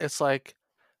to, it's like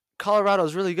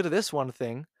Colorado's really good at this one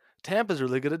thing. Tampa's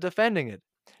really good at defending it.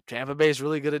 Tampa Bay's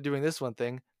really good at doing this one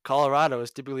thing. Colorado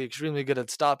is typically extremely good at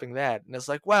stopping that. And it's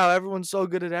like, wow, everyone's so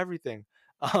good at everything.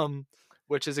 Um,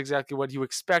 which is exactly what you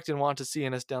expect and want to see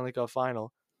in a Stanley Cup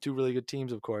final. Two really good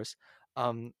teams, of course.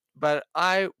 But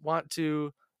I want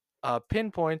to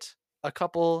pinpoint a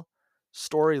couple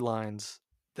storylines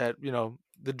that,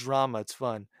 the drama, it's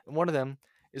fun. And one of them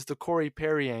is the Corey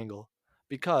Perry angle.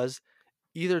 Because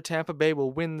either Tampa Bay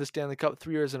will win the Stanley Cup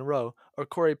 3 years in a row, or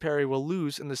Corey Perry will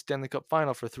lose in the Stanley Cup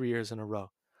final for 3 years in a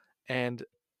row. And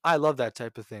I love that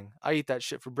type of thing. I eat that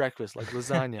shit for breakfast, like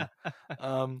lasagna.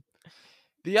 um,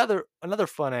 another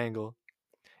fun angle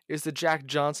is the Jack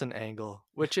Johnson angle,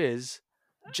 which is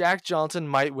Jack Johnson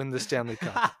might win the Stanley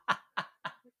Cup.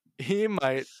 He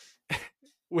might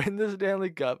win the Stanley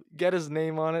Cup, get his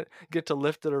name on it, get to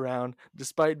lift it around,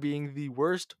 despite being the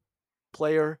worst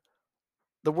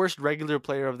regular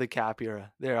player of the cap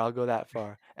era. There, I'll go that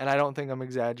far. And I don't think I'm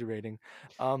exaggerating.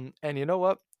 And you know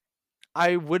what?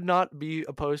 I would not be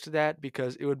opposed to that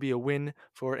because it would be a win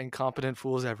for incompetent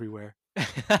fools everywhere.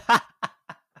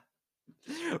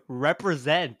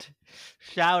 Represent.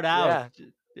 Shout out.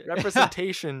 Yeah,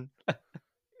 representation.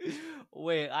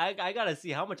 Wait, I gotta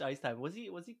see how much ice time was he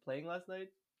playing last night?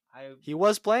 I He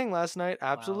was playing last night, Wow,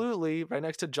 absolutely, right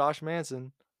next to Josh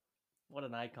Manson. what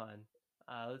an icon.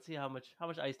 Let's see how much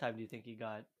ice time do you think he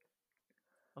got?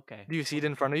 Okay, Do you see it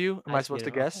well, in front of you? Am I I see supposed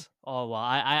it. to Okay. guess? Oh well,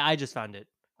 I just found it.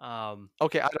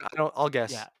 Okay, I don't. I'll Yeah,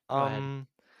 guess. go ahead.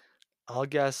 I'll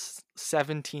guess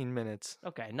 17 minutes.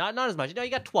 Okay, not as much. You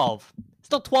got 12.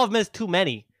 Still 12 minutes too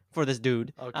many for this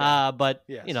dude. Okay. But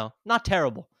Yes. not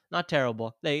terrible. Not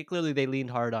terrible. They leaned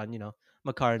hard on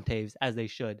Makar and Taves as they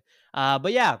should.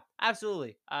 But yeah,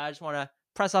 absolutely. I just want to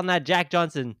press on that Jack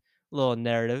Johnson little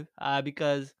narrative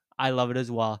because I love it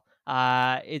as well.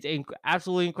 It's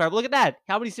absolutely incredible. Look at that.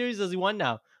 How many series has he won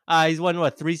now? He's won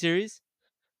what, 3 series?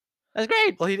 That's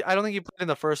great. Well, I don't think he played in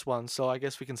the first one, so I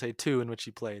guess we can say two in which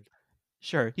he played.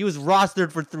 Sure, he was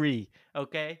rostered for 3.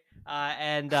 Okay,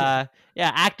 and yeah,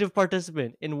 active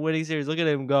participant in winning series. Look at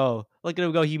him go! Look at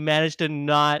him go! He managed to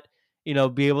not,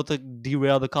 be able to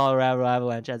derail the Colorado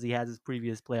Avalanche as he has his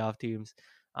previous playoff teams.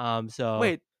 So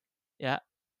Wait, yeah,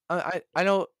 I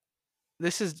know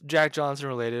this is Jack Johnson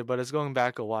related, but it's going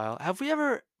back a while. Have we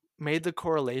ever made the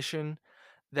correlation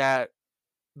that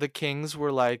the Kings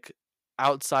were like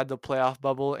outside the playoff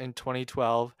bubble in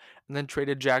 2012 and then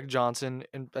traded Jack Johnson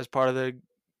as part of the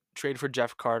trade for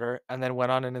Jeff Carter and then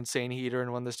went on an insane heater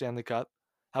and won the Stanley Cup?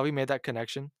 Have we made that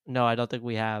connection? no, I don't think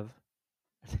we have.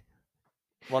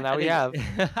 Well, now I we think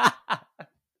have.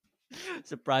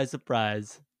 surprise,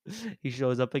 surprise, he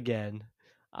shows up again.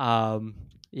 Um,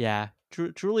 yeah,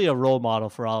 truly a role model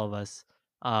for all of us.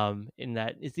 In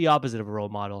that it's the opposite of a role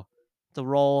model. It's a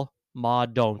role ma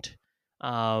don't.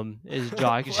 Is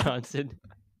Jock What? Johnson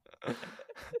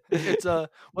It's a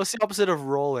what's the opposite of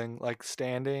rolling? Like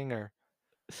standing or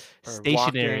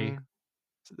stationary? walking?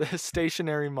 The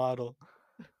stationary model.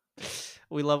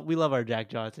 We love our Jack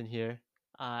Johnson here.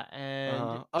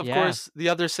 And Of yeah, course, the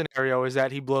other scenario is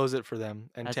that he blows it for them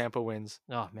and that's Tampa wins.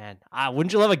 oh man.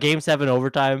 Wouldn't you love a game 7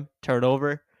 overtime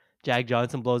turnover? Jack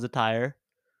Johnson blows a tire.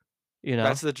 You know,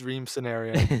 That's the dream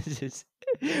scenario.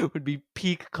 it would be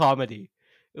peak comedy.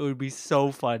 It would be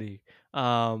so funny.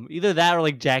 Either that or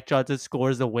like Jack Johnson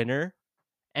scores the winner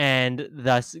and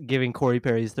thus giving Corey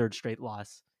Perry's 3rd straight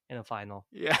loss in a final.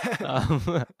 Yeah.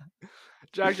 Um,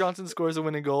 Jack Johnson scores a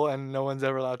winning goal and no one's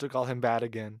ever allowed to call him bad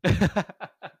again.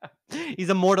 he's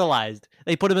immortalized.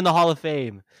 They put him in the Hall of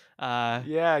Fame.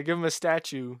 Yeah, give him a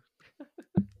statue.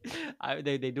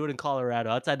 They do it in Colorado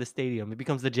outside the stadium. It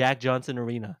becomes the Jack Johnson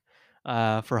Arena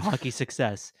for hockey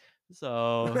success.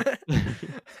 So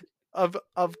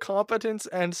of competence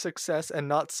and success and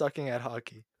not sucking at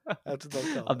hockey. That's what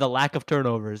they'll call of it. the lack of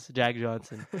turnovers, Jack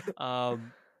Johnson.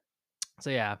 So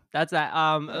yeah, that's that.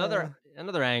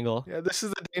 Another angle. Yeah, this is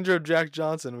the danger of Jack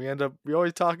Johnson. We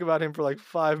always talk about him for like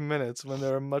 5 minutes when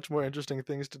there are much more interesting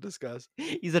things to discuss.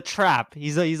 He's a trap.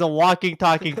 He's a walking,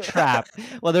 talking trap.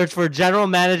 Whether it's for general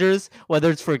managers, whether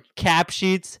it's for cap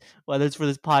sheets, whether it's for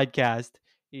this podcast,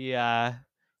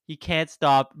 he can't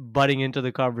stop butting into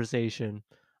the conversation.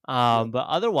 Yep. But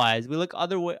otherwise, we look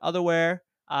otherwhere.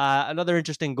 Another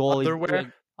interesting goalie.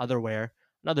 Otherwhere? Otherwhere.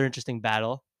 Another interesting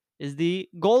battle is the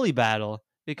goalie battle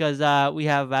because we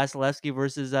have Vasilevsky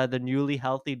versus the newly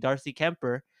healthy Darcy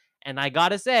Kemper, and I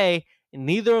gotta say,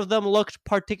 neither of them looked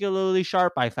particularly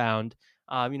sharp. I found,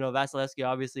 Vasilevsky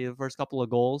obviously the first couple of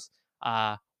goals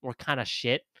were kind of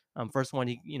shit. First one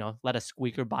he let a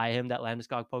squeaker by him that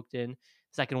Landeskog poked in.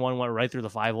 Second one went right through the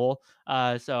 5-hole.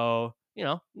 So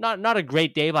not a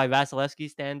great day by Vasilevsky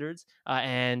standards.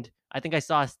 And I think I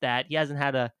saw a stat he hasn't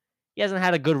had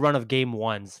a good run of game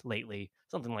ones lately,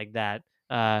 something like that.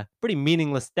 Pretty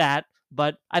meaningless stat,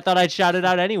 but I thought I'd shout it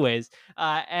out anyways.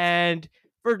 And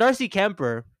for Darcy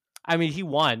Kemper, I mean, he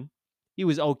won. He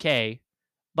was okay,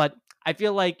 but I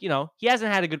feel like he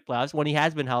hasn't had a good playoffs. When he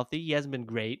has been healthy, he hasn't been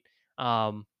great.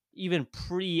 Even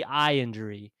pre-eye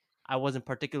injury, I wasn't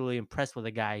particularly impressed with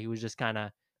a guy. He was just kind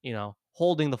of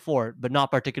holding the fort, but not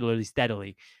particularly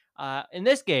steadily. In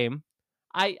this game,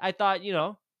 I thought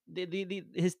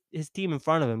his team in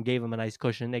front of him gave him a nice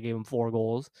cushion. They gave him 4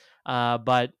 goals.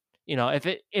 But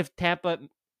if Tampa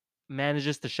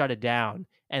manages to shut it down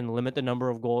and limit the number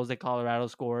of goals that Colorado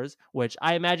scores, which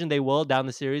I imagine they will down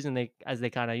the series, and as they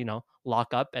kind of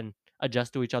lock up and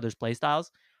adjust to each other's play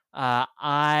styles,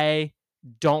 I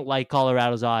don't like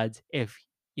Colorado's odds if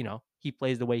he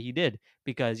plays the way he did,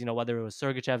 because whether it was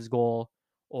Sergachev's goal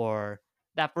or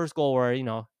that first goal where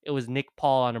it was Nick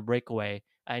Paul on a breakaway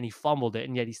and he fumbled it,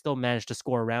 and yet he still managed to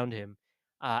score around him.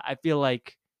 I feel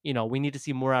like we need to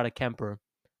see more out of Kemper.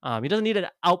 He doesn't need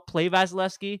to outplay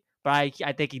Vasilevsky, but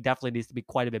I think he definitely needs to be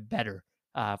quite a bit better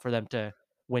for them to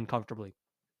win comfortably.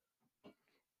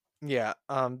 Yeah,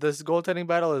 this goaltending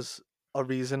battle is a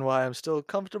reason why I'm still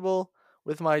comfortable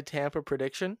with my Tampa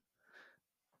prediction.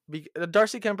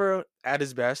 Darcy Kemper at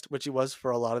his best, which he was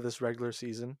for a lot of this regular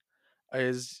season,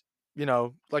 is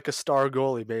like a star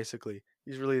goalie basically.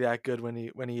 He's really that good when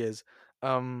he is.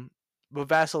 Um, but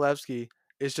Vasilevsky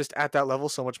is just at that level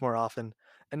so much more often,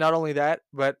 and not only that,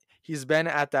 but he's been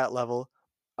at that level,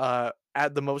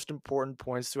 at the most important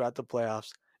points throughout the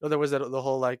playoffs. There was the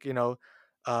whole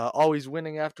always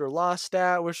winning after a loss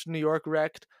stat, which New York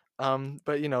wrecked. But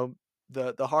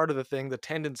the heart of the thing, the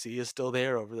tendency is still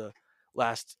there over the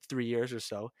last 3 years or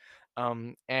so.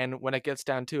 And when it gets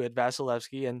down to it,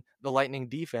 Vasilevsky and the Lightning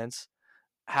defense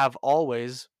have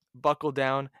always buckled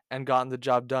down and gotten the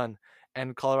job done.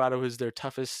 And Colorado is their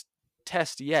toughest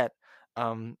test yet,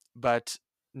 but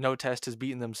no test has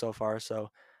beaten them so far. So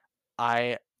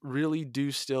I really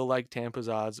do still like Tampa's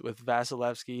odds with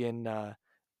Vasilevsky in the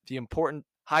important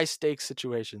high stakes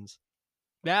situations.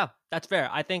 Yeah, that's fair.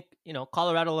 I think,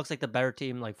 Colorado looks like the better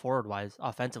team, like forward wise,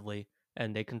 offensively,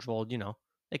 and they controlled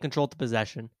the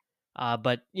possession.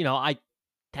 But I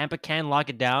Tampa can lock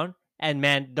it down, and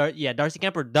man, Darcy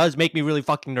Kemper does make me really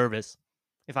fucking nervous.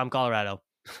 If I'm Colorado,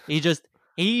 he just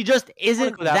I want to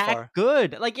isn't go that that far.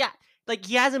 good. Like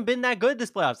he hasn't been that good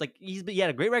this playoffs. Like he had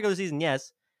a great regular season,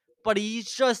 yes, but he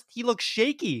looks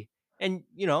shaky. And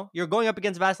you're going up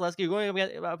against Vasilevsky, you're going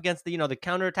up against the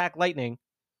counterattack Lightning.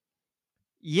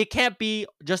 You can't be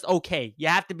just okay. You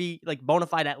have to be like bona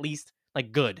fide, at least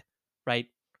like good, right?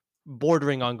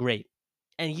 Bordering on great.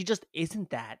 And he just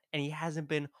isn't that. And he hasn't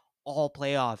been all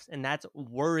playoffs. And that's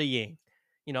worrying.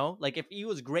 Like if he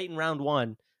was great in round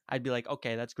one, I'd be like,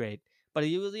 okay, that's great. But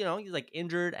he was, he's like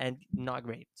injured and not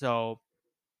great. So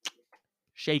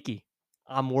shaky.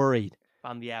 I'm worried if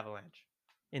I'm the Avalanche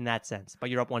in that sense. But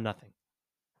you're up 1-0.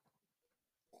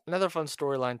 Another fun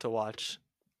storyline to watch.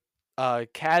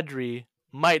 Kadri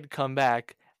might come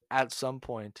back at some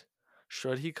point.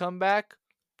 Should he come back?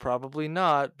 Probably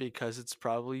not, because it's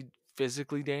probably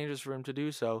physically dangerous for him to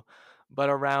do so. But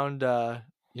around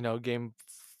game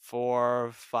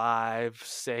 4, 5,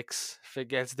 6, if it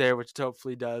gets there, which it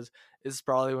hopefully does, is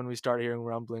probably when we start hearing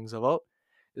rumblings of, oh,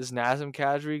 is Nazem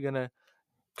Kadri gonna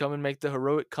come and make the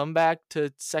heroic comeback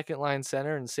to second line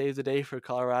center and save the day for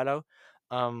Colorado?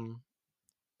 Um,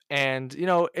 and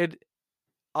it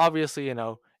obviously,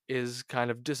 is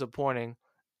kind of disappointing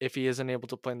if he isn't able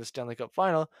to play in the Stanley Cup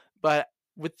final. But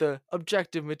with the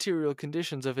objective material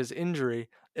conditions of his injury,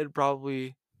 it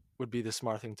probably would be the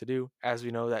smart thing to do. As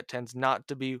we know, that tends not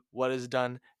to be what is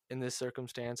done in this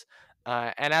circumstance.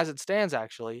 And as it stands,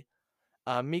 actually,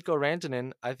 Mikko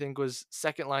Rantanen, I think, was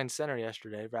second line center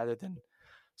yesterday rather than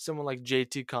someone like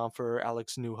JT Compher or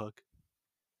Alex Newhook.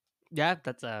 Yeah,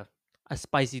 that's a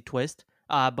spicy twist.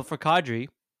 But for Kadri,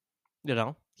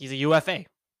 he's a UFA.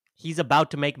 He's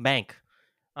about to make bank,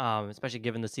 especially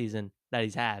given the season that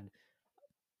he's had.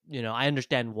 I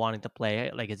understand wanting to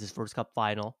play, like it's his first cup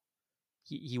final.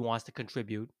 He wants to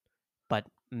contribute, but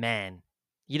man,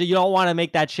 you don't want to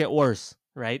make that shit worse,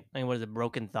 right? I mean, what is it,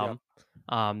 broken Yep. thumb?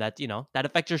 That that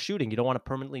affects your shooting. You don't want to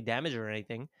permanently damage it or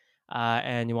anything,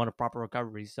 and you want a proper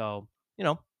recovery. So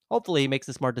hopefully he makes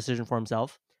a smart decision for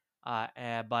himself. But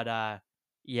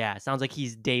yeah, it sounds like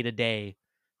he's day to day.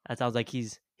 That sounds like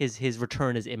his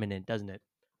return is imminent, doesn't it?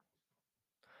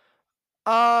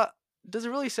 Uh, does it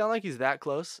really sound like he's that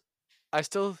close? I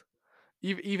still,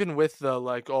 even with the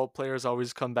like all players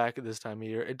always come back at this time of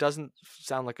year, it doesn't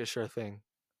sound like a sure thing.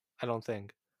 I don't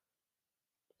think.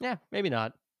 Yeah, maybe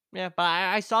not. Yeah, but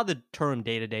I saw the term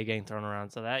day to day getting thrown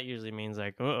around, so that usually means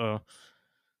like, you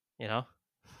know.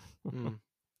 Hmm.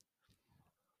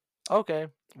 Okay.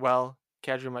 Well,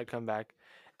 Kadri might come back.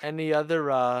 Any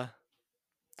other uh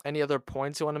any other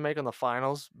points you want to make on the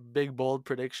finals? Big bold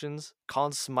predictions?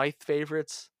 Conn Smythe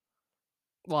favorites?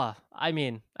 Well, I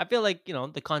mean, I feel like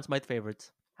the Conn Smythe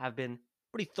favorites have been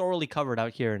pretty thoroughly covered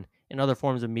out here in other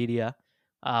forms of media,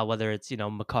 whether it's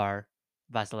Makar,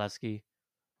 Vasilevsky,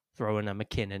 throw in a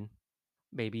McKinnon,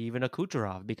 maybe even a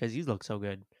Kucherov because he's looked so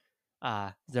good.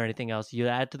 Is there anything else you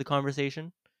add to the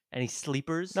conversation? Any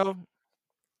sleepers? No,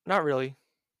 not really.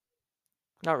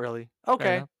 Not really. Fair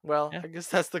Okay. enough. Well, Yeah. I guess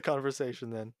that's the conversation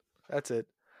then. That's it.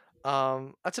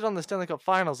 That's it on the Stanley Cup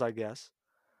Finals, I guess.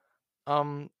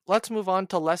 Let's move on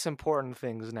to less important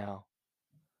things now,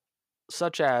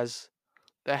 such as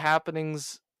the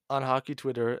happenings on hockey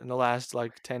Twitter in the last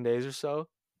like 10 days or so,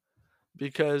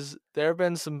 because there have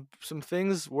been some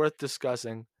things worth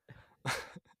discussing,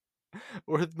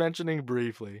 worth mentioning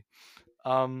briefly.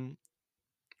 Um,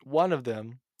 One of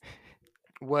them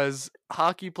was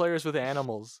hockey players with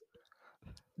animals.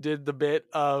 did the bit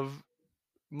of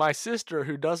my sister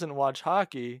who doesn't watch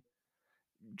hockey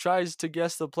tries to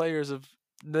guess the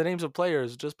names of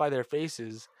players just by their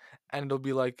faces, and it'll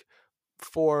be like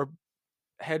four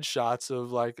headshots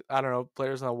of like I don't know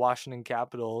players on the Washington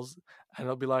Capitals, and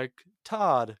it'll be like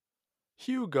Todd,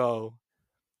 Hugo,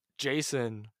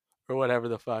 Jason, or whatever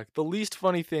the fuck. The least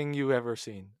funny thing you've ever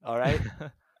seen. All right,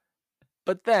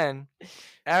 but then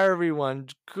everyone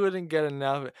couldn't get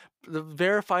enough. The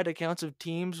verified accounts of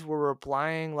teams were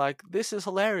replying like, "This is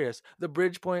hilarious." The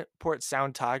Bridgeport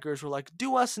Sound Tigers were like,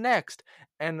 "Do us next,"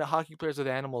 and the Hockey Players with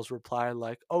Animals replied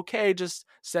like, "Okay, just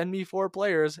send me 4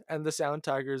 players." And the Sound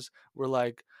Tigers were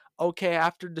like, "Okay,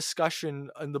 after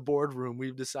discussion in the boardroom,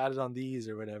 we've decided on these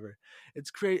or whatever." It's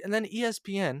great. And then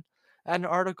ESPN had an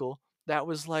article that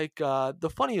was like,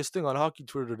 "The funniest thing on hockey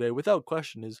Twitter today, without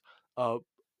question, is." Uh,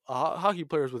 Hockey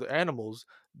players with animals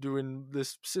doing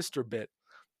this sister bit.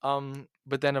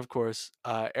 But then of course,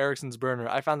 Ericsson's burner.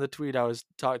 I found the tweet I was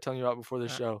telling you about before the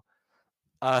show.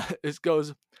 It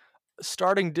goes,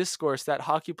 starting discourse that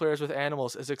hockey players with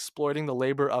animals is exploiting the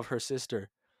labor of her sister.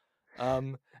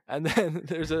 And then then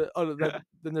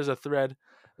there's a thread,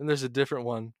 and there's a different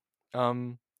one,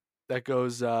 that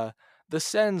goes, the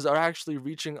Sens are actually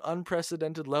reaching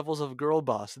unprecedented levels of girl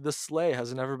boss. The sleigh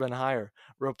has never been higher.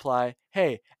 Reply,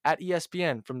 hey, at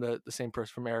ESPN, from the same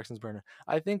person from Ericsson's burner.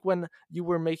 I think when you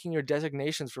were making your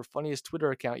designations for funniest Twitter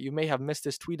account, you may have missed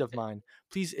this tweet of mine.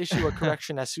 Please issue a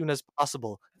correction as soon as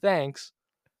possible. Thanks.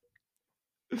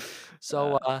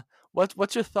 So,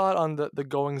 what's your thought on the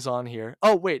goings on here?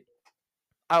 Oh wait,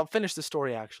 I'll finish the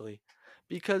story actually,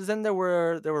 because then there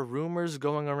were rumors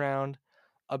going around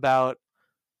about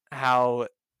how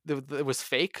it was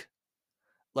fake,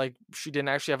 like she didn't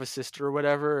actually have a sister or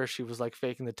whatever, or she was like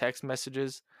faking the text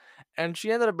messages, and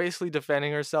she ended up basically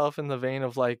defending herself in the vein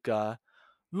of like, I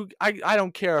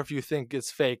don't care if you think it's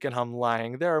fake and I'm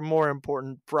lying. There are more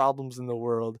important problems in the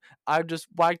world.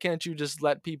 Why can't you just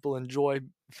let people enjoy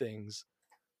things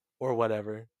or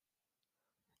whatever?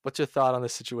 What's your thought on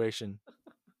this situation?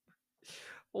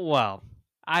 Well,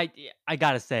 I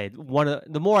gotta say,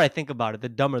 the more I think about it, the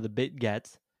dumber the bit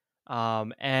gets.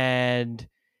 And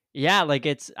yeah, like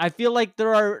I feel like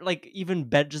there are like even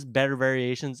just better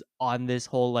variations on this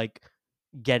whole like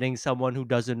getting someone who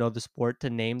doesn't know the sport to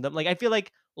name them. Like I feel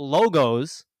like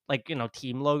logos, like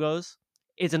team logos,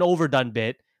 it's an overdone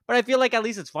bit, but I feel like at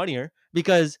least it's funnier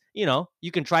because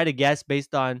you can try to guess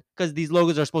based on because these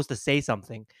logos are supposed to say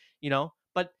something,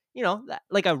 but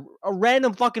like a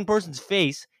random fucking person's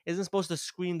face isn't supposed to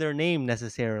scream their name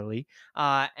necessarily.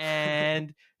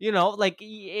 And like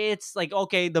it's like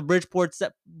okay, the Bridgeport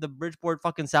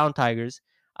fucking Sound Tigers.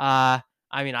 I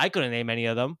mean, I couldn't name any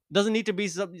of them. Doesn't need to be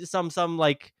some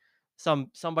like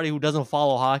somebody who doesn't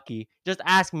follow hockey. Just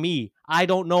ask me. I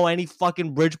don't know any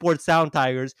fucking Bridgeport Sound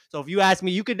Tigers. So if you ask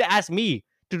me, you could ask me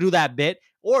to do that bit,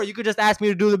 or you could just ask me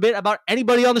to do the bit about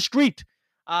anybody on the street.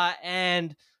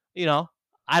 And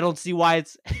I don't see why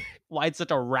it's why it's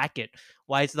such a racket.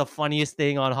 Why it's the funniest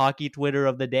thing on hockey Twitter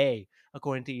of the day,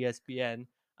 according to ESPN.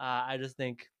 I just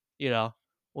think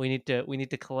we need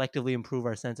to collectively improve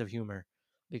our sense of humor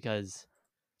because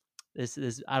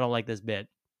this I don't like this bit.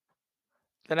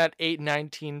 Then at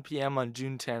 8:19 p.m. on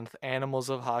June 10th, Animals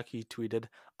of Hockey tweeted,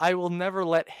 "I will never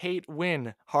let hate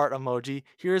win, heart emoji.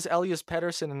 Here's Elias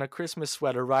Pettersson in a Christmas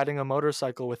sweater riding a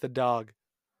motorcycle with a dog."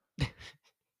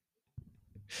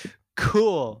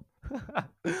 Cool.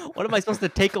 What am I supposed to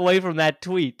take away from that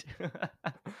tweet?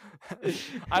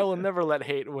 I will never let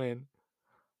hate win.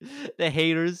 The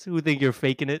haters who think you're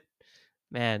faking it,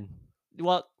 man.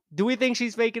 Well, do we think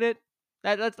she's faking it?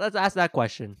 Let's ask that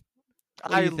question. What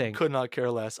do I you think? could not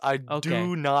care less. I Okay.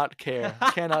 do not care.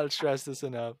 Cannot stress this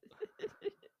enough.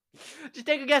 Just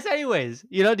take a guess, anyways.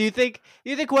 Do you think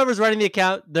whoever's running the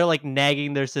account, they're like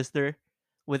nagging their sister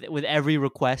with every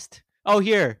request? Oh,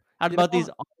 here. How You about know, these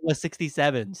Ottawa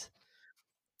 67s?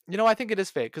 I think it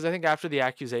is fake because I think after the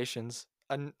accusations,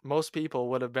 and most people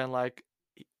would have been like,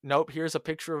 "Nope, here's a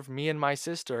picture of me and my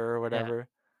sister or Yeah. whatever."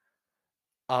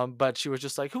 But she was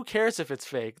just like, "Who cares if it's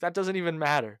fake? That doesn't even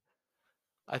matter."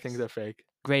 I think they're fake.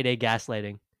 Grade A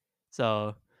gaslighting.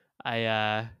 So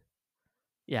I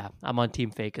yeah, I'm on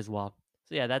team fake as well.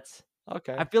 So yeah, I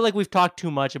Okay. feel like we've talked too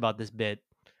much about this bit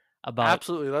about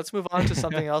Absolutely. Let's move on to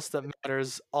something else that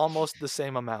matters almost the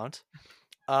same amount,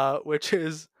 which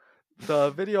is the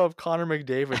video of Connor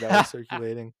McDavid that was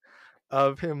circulating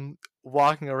of him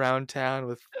walking around town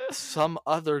with some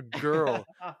other girl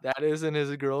that isn't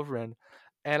his girlfriend.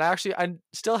 And actually, I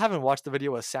still haven't watched the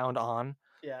video with sound on.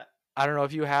 yeah. I don't know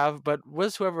if you have, but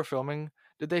was whoever filming,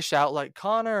 Did they shout like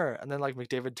Connor? And then like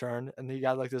McDavid turned and he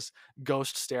got like this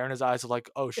ghost stare in his eyes of like,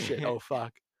 oh shit, oh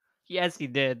fuck. Yes, he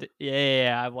did.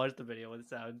 Yeah. I watched the video with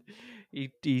sound.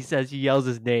 He says he yells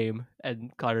his name,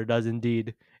 and Connor does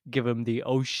indeed give him the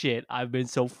 "oh shit, I've been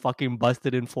so fucking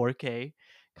busted in 4K"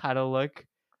 kind of look.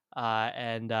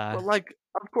 And But like,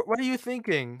 of course, what are you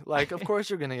thinking? Like, of course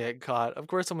you're gonna get caught. Of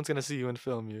course someone's gonna see you and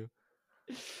film you.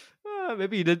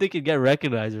 maybe he didn't think he'd get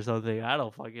recognized or something. I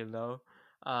don't fucking know.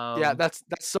 Yeah, that's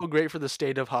so great for the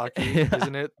state of hockey,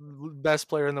 isn't it? Best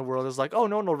player in the world is like, oh,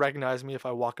 no one will recognize me if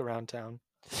I walk around town.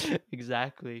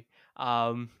 Exactly.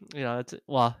 It's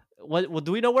well. Well,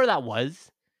 do we know where that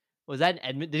was? Was that in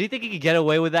Edmonton? Did he think he could get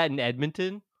away with that in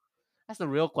Edmonton? That's the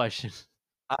real question.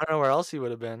 I don't know where else he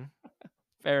would have been.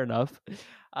 Fair enough.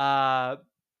 Well,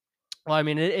 I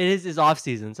mean, it is his off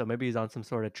season, so maybe he's on some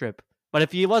sort of trip. But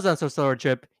if he was on some sort of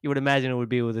trip, you would imagine it would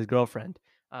be with his girlfriend.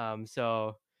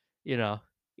 So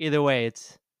either way,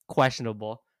 it's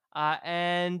questionable.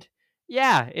 And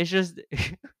yeah, it's just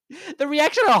the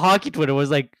reaction on hockey Twitter was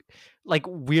like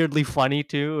weirdly funny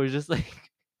too. It was just like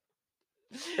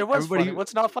It was everybody. funny.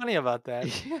 What's not funny about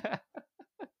that? Yeah.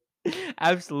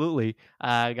 Absolutely.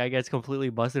 Guy gets completely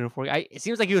busted in 4. It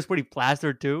seems like he was pretty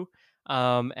plastered too.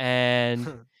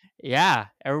 And yeah,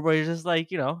 everybody's just like,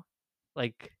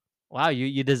 like, wow,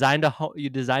 you designed you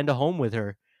designed a home with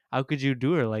her. How could you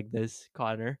do her like this,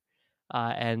 Connor?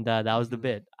 And that was the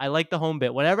bit. I like the home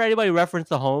bit. Whenever anybody referenced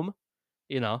the home,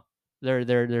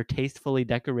 their tastefully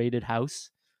decorated house,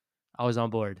 I was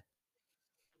on board.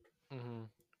 Mm-hmm.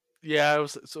 Yeah, it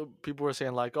was, so people were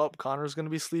saying like, oh, Connor's gonna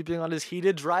be sleeping on his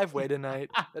heated driveway tonight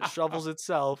that shovels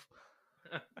itself.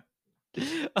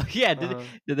 Oh yeah, did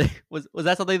they was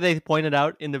that something they pointed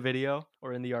out in the video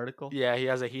or in the article? Yeah, he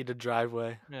has a heated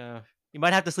driveway. Yeah, you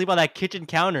might have to sleep on that kitchen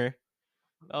counter.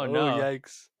 Oh no!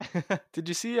 Yikes! Did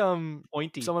you see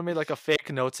Pointy? Someone made like a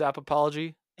fake Notes app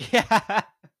apology. Yeah,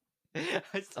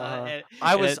 I saw it.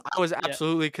 I was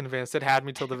absolutely convinced. It had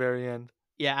me till the very end.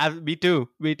 Yeah, me too.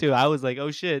 I was like,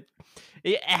 oh shit.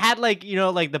 It had like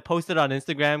like the posted on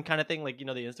Instagram kind of thing, like the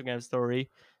Instagram story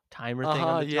timer thing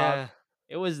on the top.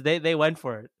 It was they went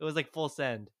for it. It was like full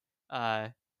send.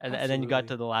 And then you got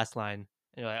to the last line,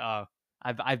 and you're like, oh,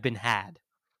 I've been had.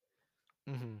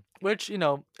 Mm-hmm. Which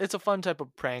it's a fun type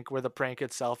of prank where the prank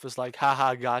itself is like,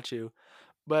 haha, got you.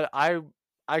 But I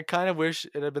kind of wish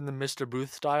it had been the Mr.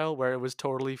 Booth style where it was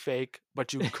totally fake,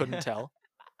 but you couldn't tell.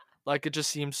 Like it just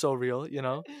seemed so real,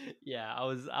 Yeah, I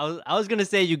was gonna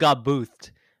say you got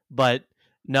boothed, but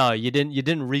no, you didn't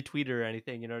retweet it or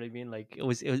anything. You know what I mean? Like it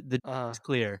was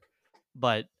clear,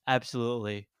 but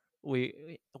absolutely.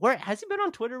 Where has he been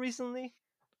on Twitter recently?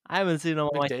 I haven't seen him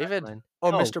on my timeline.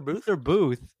 Oh, Mr. Booth. Mr.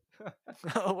 Booth.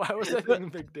 Why was I thinking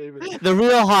Big David? The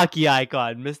real hockey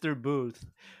icon, Mr. Booth.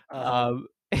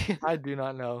 I do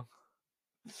not know.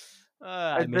 He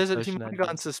might have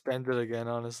gotten suspended again.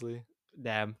 Honestly,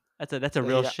 damn. That's a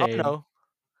real shame. Oh no.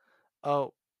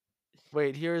 Oh,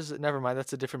 wait. Never mind.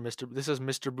 That's a different Mr. This is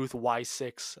Mr. Booth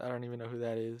Y6. I don't even know who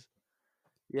that is.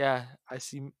 Yeah, I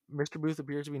see. Mr. Booth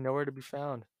appears to be nowhere to be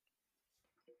found.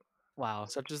 Wow.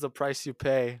 Such is the price you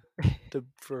pay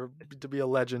to be a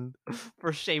legend.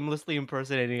 For shamelessly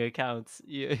impersonating accounts.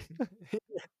 Yeah.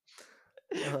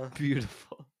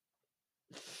 Beautiful.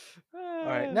 All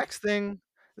right, next thing.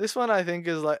 This one I think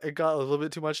is like it got a little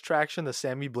bit too much traction. The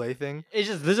Sammy Blais thing. These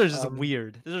are just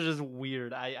weird. These are just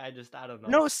weird. I don't know.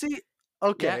 No, see,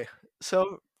 okay. Yeah.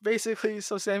 So basically,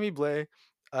 Sammy Blais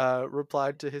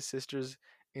replied to his sister's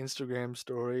Instagram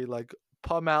story like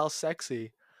 "Pamal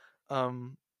sexy,"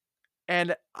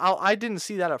 and I didn't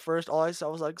see that at first. All I saw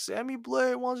was like Sammy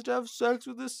Blais wants to have sex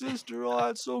with his sister. Oh,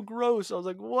 that's so gross. I was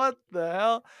like, what the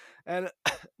hell? And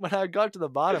when I got to the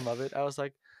bottom of it, I was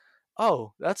like,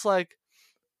 oh, that's like.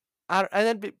 And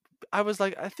then I was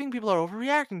like, I think people are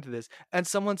overreacting to this. And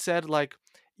someone said, like,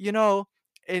 in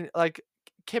like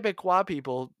Quebecois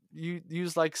people, you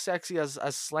use like sexy as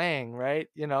slang, right?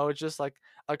 It's just like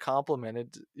a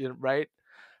compliment, right?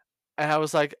 And I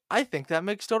was like, I think that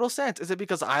makes total sense. Is it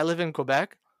because I live in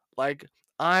Quebec? Like,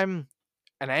 I'm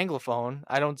an Anglophone.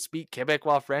 I don't speak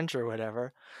Quebecois French or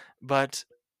whatever. But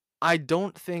I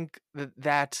don't think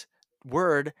that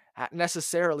word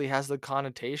necessarily has the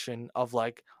connotation of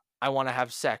like, I want to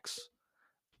have sex,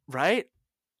 right?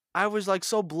 I was like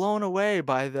so blown away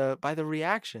by the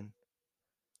reaction.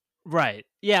 Right.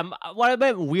 Yeah. What I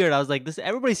meant weird, I was like,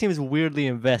 everybody seems weirdly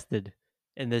invested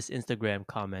in this Instagram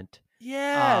comment.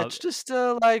 Yeah, it's just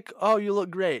like, oh, you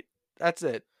look great. That's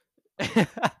it. I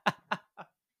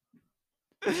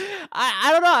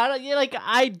don't know.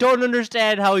 I don't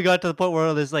understand how we got to the point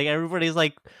where this like everybody's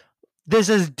like, this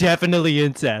is definitely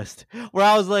incest. Where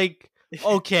I was like,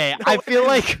 okay, No, I feel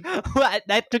like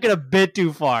that took it a bit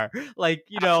too far. Like,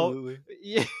 absolutely.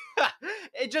 yeah,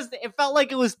 it felt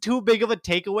like it was too big of a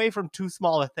takeaway from too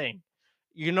small a thing.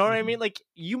 You know what I mean? Mhm. Like,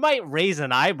 you might raise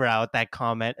an eyebrow at that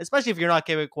comment, especially if you're not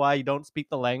Quebecois, you don't speak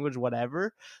the language,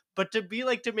 whatever. But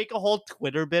to make a whole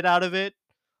Twitter bit out of it,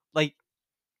 like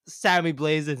Sammy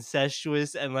Blaze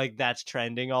incestuous, and like that's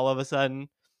trending all of a sudden,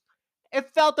 it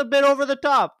felt a bit over the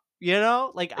top.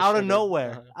 Like It out of sure did.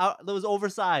 nowhere, that was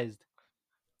oversized.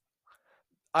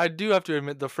 I do have to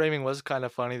admit the framing was kind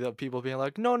of funny. That people being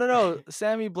like, "No, no, no,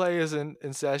 Sammy Blay isn't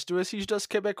incestuous. He's just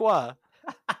Quebecois."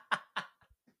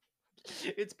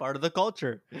 It's part of the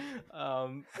culture.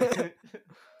 Um,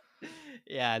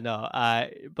 yeah, no.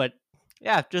 But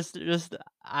yeah, just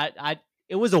I.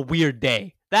 It was a weird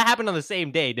day. That happened on the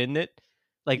same day, didn't it?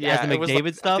 Like as the Yeah, it was like McDavid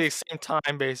at the stuff. same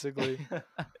time, basically.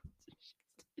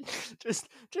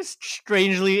 Just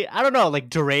strangely, I don't know, like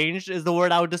deranged is the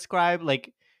word I would describe.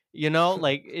 Like,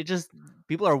 like it just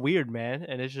people are weird, man,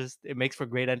 and it makes for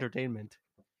great entertainment.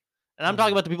 And I'm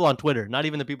talking Mhm. about the people on Twitter, not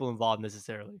even the people involved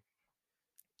necessarily.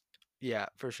 Yeah,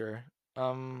 for sure.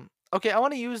 Okay, I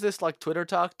want to use this like Twitter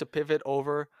talk to pivot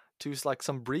over to like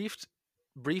some brief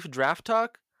draft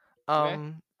talk.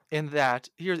 Okay. In that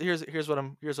here's what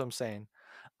I'm saying.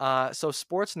 So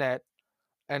Sportsnet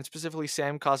and specifically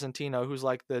Sam Cosentino, who's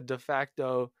like the de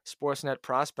facto Sportsnet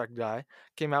prospect guy,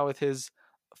 came out with his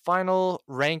final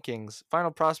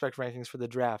prospect rankings for the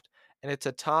draft, and it's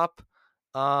a top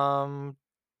um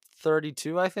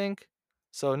 32, I think.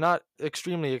 So not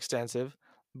extremely extensive,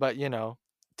 but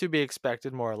to be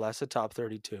expected more or less a top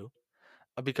 32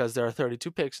 because there are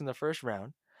 32 picks in the first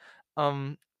round.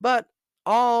 But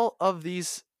all of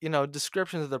these,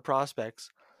 descriptions of the prospects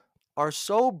are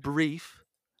so brief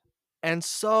and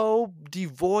so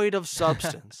devoid of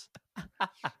substance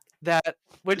that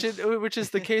which is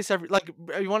the case every like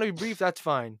you want to be brief, that's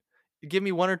fine. Give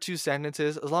me one or two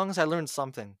sentences as long as I learned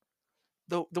something.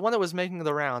 The one that was making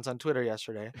the rounds on Twitter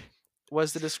yesterday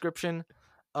was the description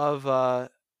of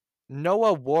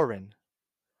Noah Warren,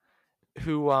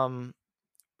 who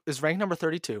is ranked number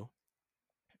 32,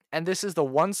 and this is the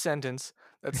one sentence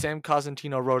that Sam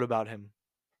Cosentino wrote about him.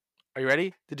 Are you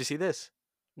ready? Did you see this?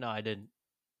 No, I didn't.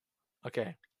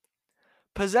 Okay.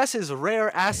 Possesses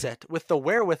rare asset with the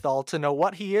wherewithal to know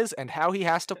what he is and how he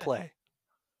has to play.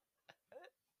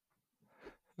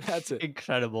 That's it.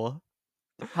 Incredible.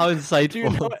 How Do you know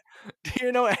insightful. do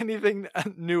you know anything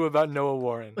new about Noah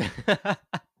Warren?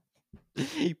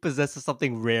 He possesses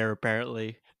something rare,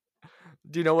 apparently.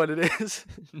 Do you know what it is?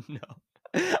 No,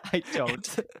 I don't.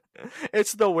 It's,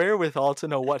 it's the wherewithal to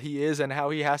know what he is and how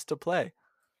he has to play.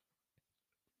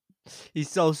 He's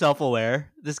so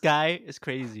self-aware. This guy is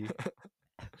crazy.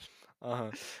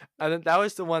 Uh-huh. And then that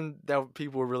was the one that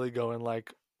people were really going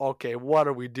like, okay, what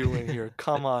are we doing here?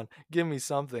 Come on, give me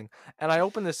something. And I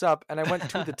opened this up and I went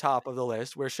to the top of the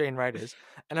list where Shane Wright is,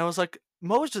 and I was like,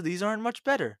 most of these aren't much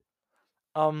better.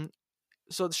 Um,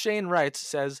 so Shane Wright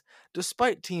says,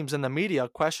 despite teams and the media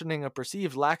questioning a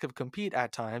perceived lack of compete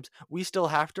at times, we still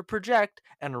have to project,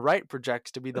 and Wright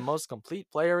projects to be the most complete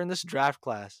player in this draft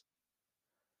class.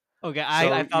 Okay, I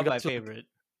So you found my guys, favorite.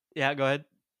 Yeah, go ahead.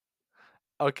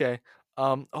 okay.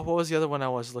 Oh, what was the other one I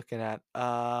was looking at?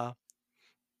 Oh,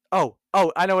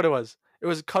 I know what it was. It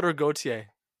was Cutter Gauthier.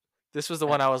 This was the Uh,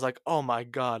 one I was like, oh my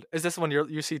god. Is this the one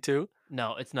you see too?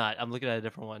 No, it's not. I'm looking at a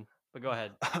different one. But go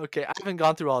ahead. Okay, I haven't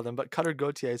gone through all of them, but Cutter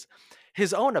Gauthier's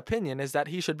his own opinion is that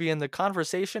he should be in the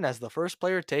conversation as the first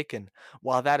player taken.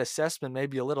 While that assessment may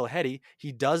be a little heady,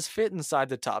 he does fit inside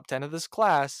the top 10 of this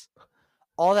class.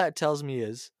 All that tells me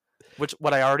is, which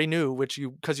what I already knew, which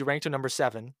because you ranked him number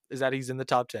 7, is that he's in the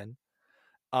top 10.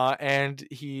 And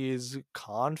he's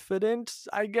confident,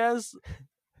 I guess.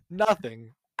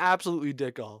 Nothing. Absolutely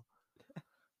dick all.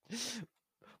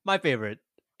 My favorite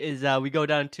is we go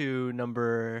down to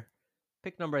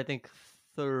pick number I think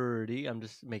 30. I'm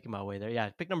just making my way there. Yeah,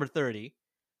 pick number 30.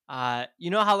 You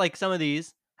know how like some of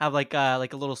these have like a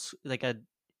little like a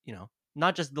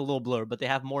not just the little blur, but they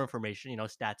have more information,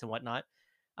 stats and whatnot.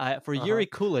 For Uh-huh. Yuri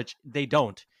Kulich, they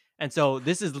don't. And so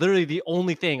this is literally the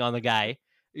only thing on the guy.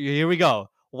 Here we go.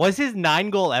 Was his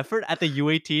 9-goal effort at the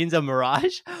U18s a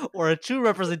mirage or a true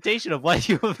representation of what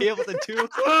he will be able to do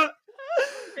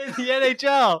in the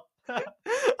NHL?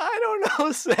 I don't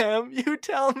know, Sam. You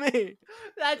tell me.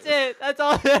 That's it. That's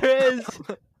all there is.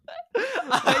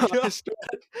 I I know.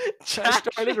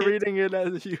 started reading it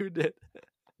as you did.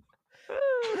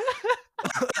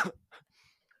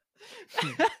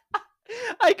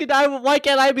 Why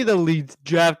can't I be the lead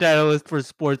draft analyst for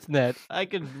Sportsnet? I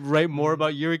could write more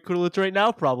about Yuri Kulich right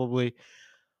now, probably.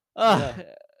 Yeah.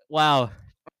 Wow.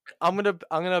 I'm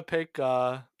gonna pick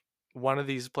one of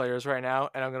these players right now,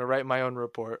 and I'm gonna write my own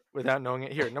report without knowing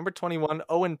it. Here, number 21,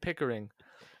 Owen Pickering.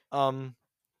 Um,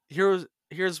 here's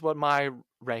what my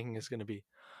ranking is gonna be.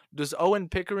 Does Owen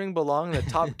Pickering belong in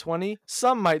the top 20?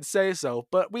 Some might say so,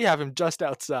 but we have him just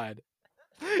outside.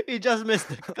 He just missed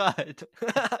the cut.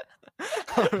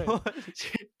 All right.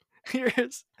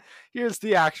 Here's here's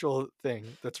the actual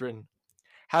thing that's written.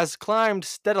 Has climbed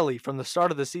steadily from the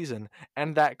start of the season,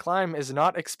 and that climb is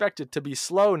not expected to be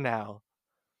slow now.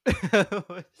 What's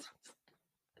that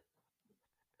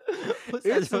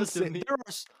It's supposed to insane. mean?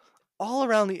 All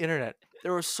around the internet,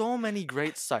 there are so many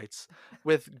great sites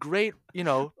with great,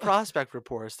 prospect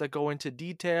reports that go into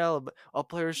detail of a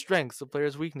player's strengths, a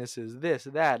player's weaknesses, this,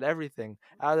 that, everything,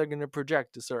 how they're going to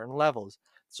project to certain levels.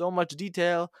 So much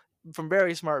detail from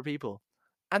very smart people.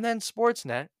 And then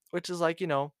Sportsnet, which is like,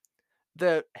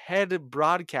 the head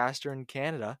broadcaster in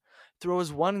Canada,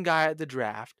 throws one guy at the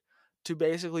draft to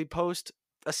basically post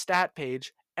a stat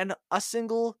page and a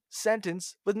single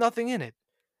sentence with nothing in it.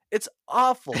 It's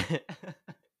awful.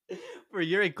 For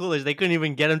Yuri Coolidge, they couldn't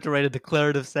even get him to write a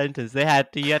declarative sentence. You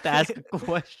had to ask a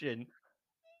question.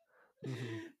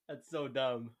 That's so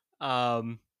dumb.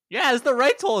 Yeah, it's the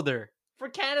rights holder for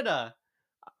Canada.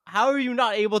 How are you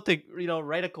not able to,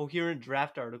 write a coherent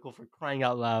draft article, for crying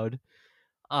out loud?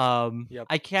 Yep.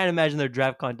 I can't imagine their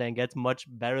draft content gets much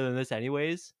better than this,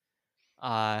 anyways.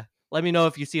 Let me know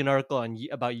if you see an article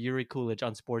about Yuri Coolidge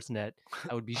on Sportsnet.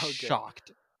 I would be Okay.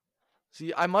 shocked.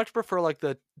 See, I much prefer like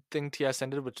the thing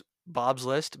TSN did with Bob's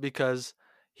list, because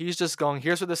he's just going,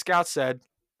 here's what the scouts said,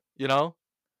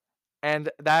 and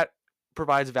that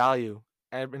provides value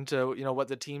and into what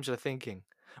the teams are thinking,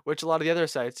 which a lot of the other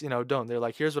sites don't. They're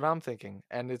like, here's what I'm thinking,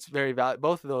 and it's very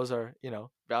both of those are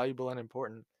valuable and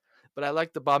important. But I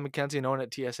like the Bob McKenzie known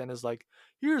at TSN is like,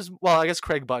 I guess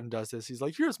Craig Button does this. He's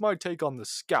like, here's my take on the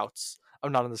scouts.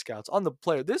 I'm not on the scouts, on the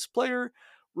player. This player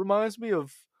reminds me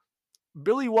of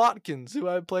Billy Watkins, who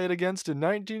I played against in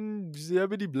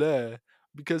 1970 blah,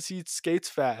 because he skates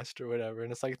fast or whatever.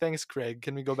 And it's like, thanks, Craig.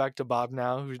 Can we go back to Bob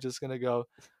now, who's just gonna go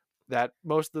that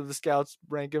most of the scouts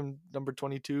rank him number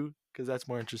 22, because that's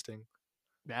more interesting.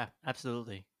 Yeah,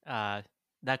 absolutely.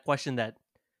 That question that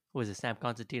Sam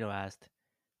Constantino asked,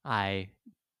 I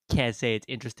can't say it's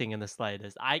interesting in the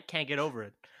slightest. I can't get over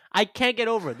it.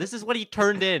 This is what he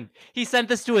turned in. He sent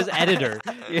this to his editor.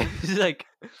 He's like,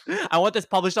 I want this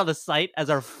published on the site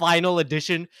as our final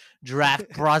edition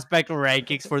draft prospect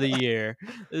rankings for the year.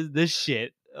 This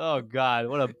shit. Oh God,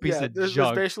 what a piece of this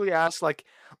junk. basically asks like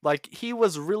he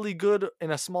was really good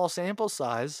in a small sample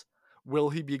size.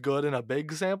 Will he be good in a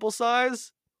big sample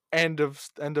size? End of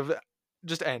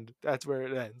just end. That's where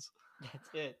it ends. That's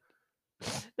it.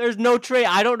 There's no trade.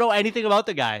 I don't know anything about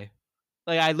the guy.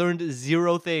 Like, I learned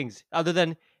zero things other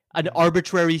than an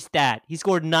arbitrary stat. He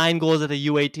scored 9 goals at the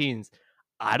U18s.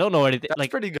 I don't know anything. That's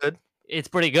pretty good. It's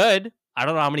pretty good. I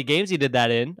don't know how many games he did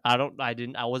that in.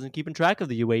 I wasn't keeping track of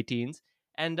the U18s.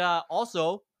 And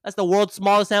also, that's the world's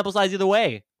smallest sample size either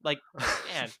way. Like,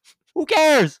 man, who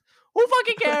cares? Who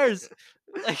fucking cares?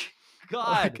 Like,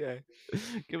 God. Okay.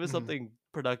 Give us something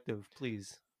productive,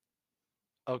 please.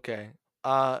 Okay.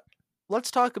 Let's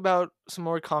talk about some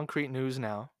more concrete news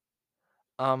now.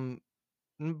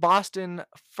 Boston,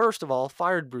 first of all,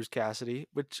 fired Bruce Cassidy,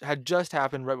 which had just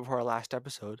happened right before our last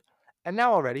episode, and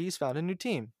now already he's found a new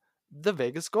team, the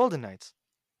Vegas Golden Knights.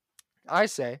 I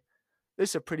say this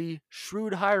is a pretty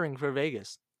shrewd hiring for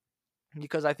Vegas,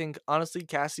 because I think, honestly,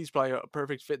 Cassidy's probably a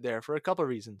perfect fit there for a couple of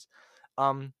reasons.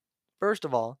 First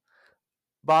of all,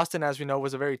 Boston, as we know,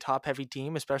 was a very top-heavy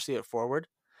team, especially at forward.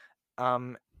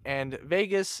 And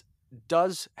Vegas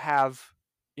does have,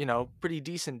 pretty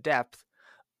decent depth,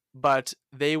 but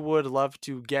they would love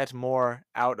to get more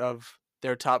out of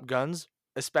their top guns,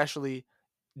 especially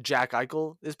Jack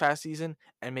Eichel this past season.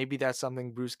 And maybe that's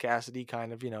something Bruce Cassidy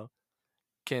kind of,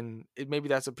 maybe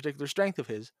that's a particular strength of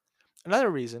his. Another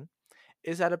reason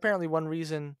is that apparently one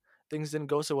reason things didn't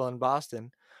go so well in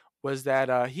Boston was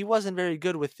that he wasn't very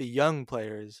good with the young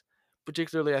players.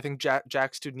 Particularly, I think Jack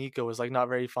Studnicka was like not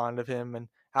very fond of him, and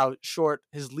how short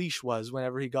his leash was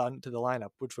whenever he got into the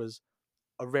lineup, which was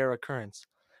a rare occurrence.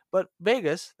 But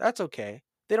Vegas, that's okay.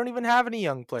 They don't even have any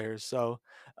young players, so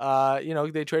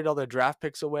they traded all their draft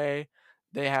picks away.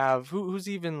 They have who's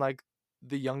even like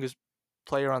the youngest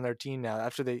player on their team now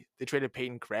after they traded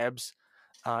Peyton Krebs.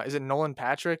 Is it Nolan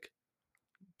Patrick?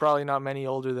 Probably not many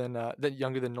older than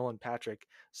younger than Nolan Patrick.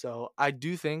 So I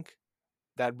do think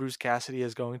that Bruce Cassidy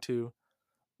is going to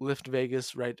lift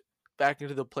Vegas right back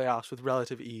into the playoffs with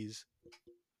relative ease.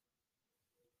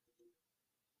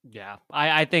 Yeah,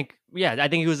 I think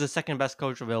he was the second best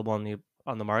coach available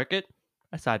on the market.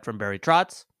 aside from Barry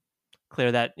Trotz.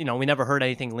 Clear that, we never heard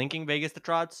anything linking Vegas to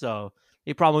Trotz, so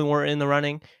they probably weren't in the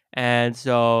running. And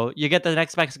so you get the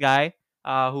next best guy,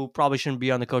 who probably shouldn't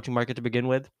be on the coaching market to begin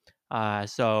with.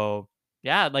 So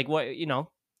yeah, like what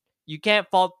you can't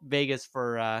fault Vegas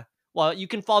for. Well, you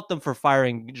can fault them for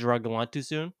firing Gerard Gallant too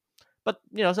soon, but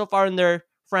so far in their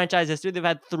franchise history, they've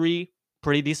had 3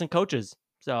 pretty decent coaches.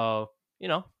 So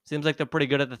seems like they're pretty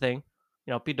good at the thing.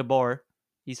 Pete DeBoer,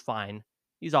 he's fine.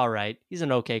 He's all right. He's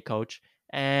an okay coach.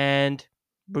 And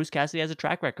Bruce Cassidy has a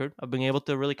track record of being able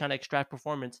to really kind of extract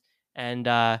performance and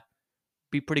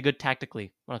be pretty good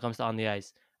tactically when it comes to on the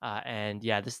ice. And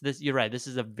yeah, this you're right. This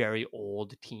is a very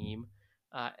old team,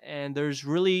 and there's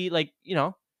really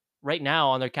right now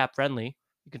on their cap friendly.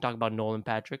 You can talk about Nolan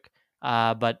Patrick,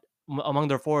 but among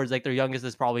their forwards, like their youngest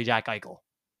is probably Jack Eichel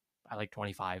at like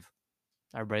 25.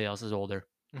 Everybody else is older.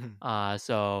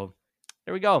 So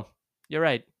there we go. You're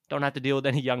right. Don't have to deal with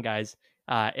any young guys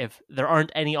if there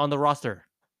aren't any on the roster.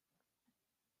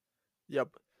 Yep.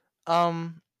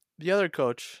 The other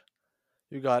coach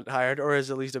who got hired, or is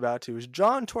at least about to, is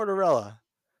John Tortorella.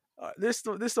 This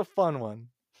is a fun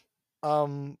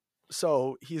one.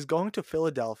 So he's going to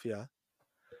Philadelphia,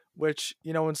 which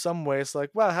in some ways, like,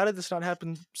 wow, how did this not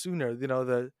happen sooner?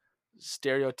 The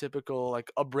stereotypical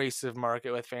like abrasive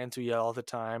market with fans who yell all the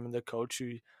time, and the coach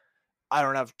who, I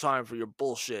don't have time for your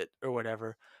bullshit or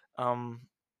whatever.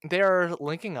 They are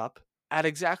linking up at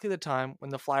exactly the time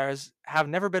when the Flyers have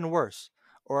never been worse,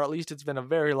 or at least it's been a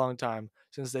very long time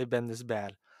since they've been this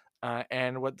bad.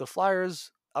 And what the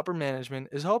Flyers upper management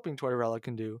is hoping Tortorella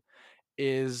can do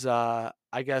is, I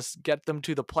guess, get them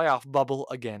to the playoff bubble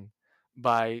again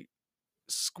by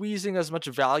squeezing as much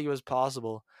value as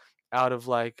possible out of,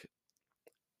 like,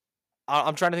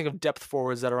 I'm trying to think of depth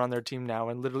forwards that are on their team now,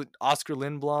 and literally Oscar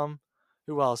Lindblom.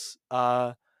 Who else?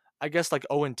 I guess like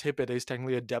Owen Tippett is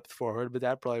technically a depth forward, but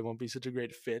that probably won't be such a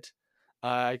great fit.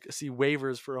 I see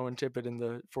waivers for Owen Tippett in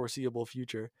the foreseeable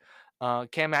future.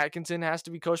 Cam Atkinson has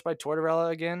to be coached by Tortorella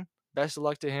again. Best of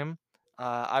luck to him.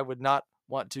 I would not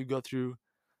want to go through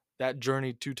that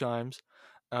journey 2 times.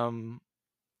 Do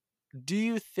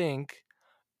you think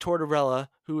Tortorella,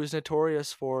 who is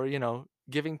notorious for,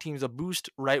 giving teams a boost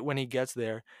right when he gets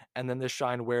there, and then the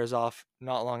shine wears off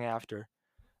not long after,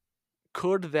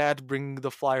 could that bring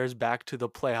the Flyers back to the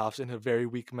playoffs in a very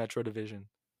weak Metro division?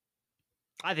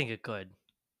 I think it could.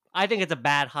 I think it's a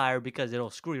bad hire because it'll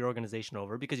screw your organization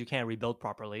over because you can't rebuild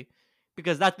properly.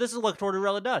 Because this is what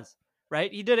Tortorella does,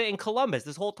 right? He did it in Columbus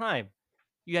this whole time.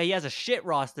 Yeah, he has a shit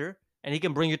roster and he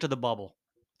can bring you to the bubble.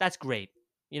 That's great.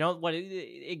 What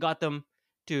it got them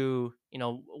to,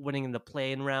 winning in the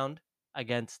play-in round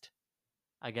against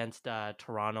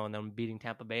Toronto, and then beating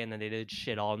Tampa Bay, and then they did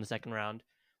shit all in the second round.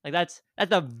 Like that's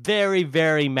the very,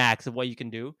 very max of what you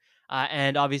can do.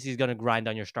 And obviously he's going to grind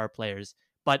on your star players.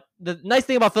 But the nice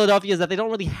thing about Philadelphia is that they don't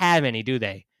really have any, do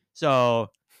they? So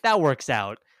that works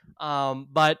out.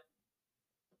 But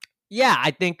yeah, I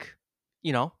think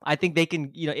they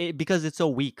can, because it's so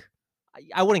weak.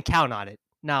 I wouldn't count on it.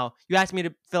 Now, you asked me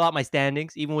to fill out my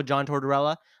standings, even with John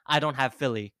Tortorella. I don't have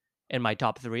Philly in my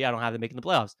top 3. I don't have them making the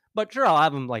playoffs. But sure, I'll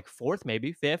have them like 4th,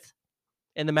 maybe 5th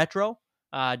in the Metro,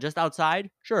 just outside.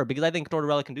 Sure, because I think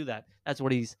Tortorella can do that. That's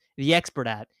what he's the expert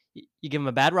at. You give him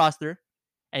a bad roster,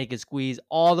 and he can squeeze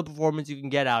all the performance you can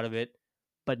get out of it,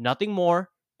 but nothing more.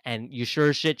 And you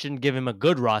sure shit shouldn't give him a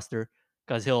good roster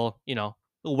because he'll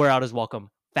wear out his welcome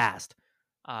fast.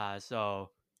 So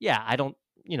yeah, I don't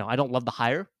love the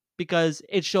hire because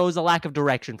it shows a lack of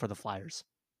direction for the Flyers.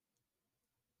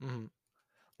 Mm-hmm.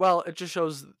 Well, it just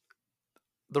shows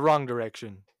the wrong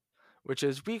direction, which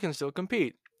is we can still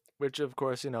compete, which of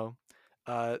course,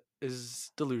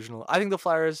 is delusional. I think the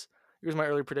Flyers, here's my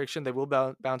early prediction, they will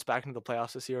bounce back into the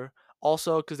playoffs this year.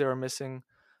 Also, because they were missing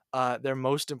their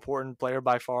most important player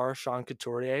by far, Sean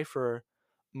Couturier, for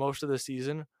most of the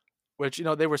season, which,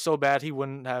 they were so bad he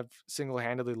wouldn't have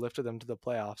single-handedly lifted them to the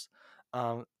playoffs.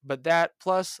 But that,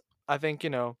 plus, I think,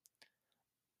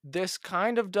 this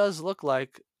kind of does look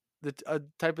like a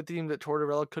type of team that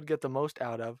Tortorella could get the most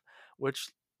out of,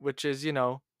 which is,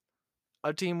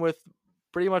 a team with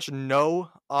pretty much no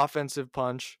offensive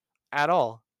punch at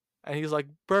all. And he's like,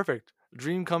 perfect,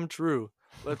 dream come true.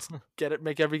 Let's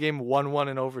make every game 1-1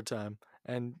 in overtime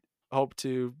and hope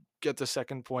to get the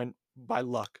second point by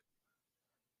luck.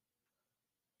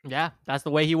 Yeah, that's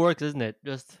the way he works, isn't it?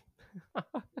 Just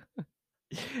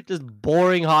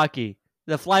boring hockey.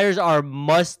 The Flyers are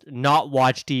must not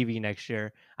watch TV next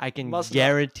year. I can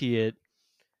guarantee it.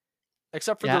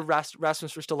 Except for the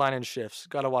Rasmus Ristolainen shifts.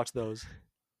 Gotta watch those.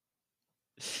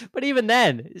 But even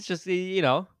then, it's just,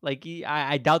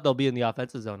 I doubt they'll be in the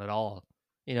offensive zone at all.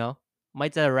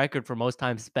 might set a record for most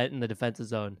time spent in the defensive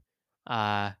zone.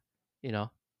 Uh, you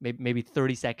know, maybe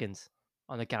 30 seconds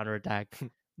on the counterattack.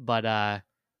 But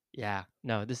yeah,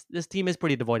 no, this team is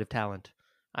pretty devoid of talent.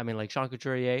 I mean, like Sean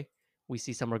Couturier, we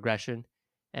see some regression,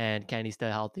 and Kenny's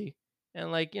still healthy,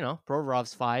 and like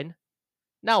Provorov's fine.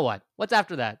 Now what? What's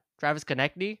after that? Travis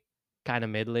Konechny, kind of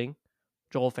middling.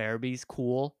 Joel Farabee's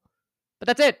cool, but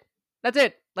that's it. That's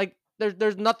it. Like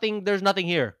there's nothing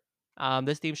here.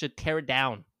 This team should tear it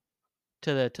down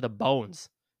to the bones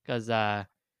because yeah,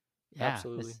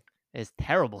 Absolutely. this is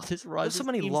terrible. This There's so this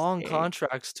many team long stinks.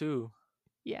 contracts too.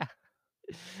 Yeah,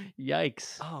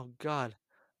 yikes. Oh God.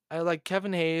 I like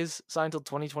Kevin Hayes signed till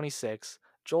 2026,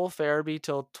 Joel Farabee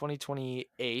till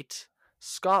 2028,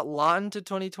 Scott Lawton to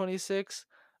 2026,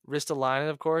 Ristolainen,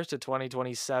 of course, to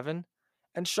 2027,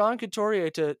 and Sean Couturier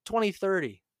to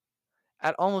 2030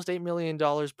 at almost $8 million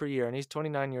per year, and he's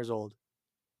 29 years old.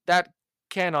 That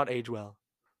cannot age well.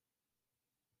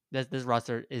 This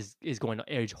roster is going to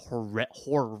age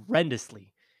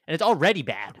horrendously, and it's already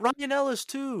bad. Ryan Ellis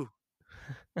too.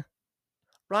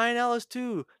 Ryan Ellis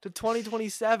too to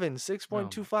 2027,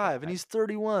 6.25, and he's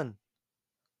 31.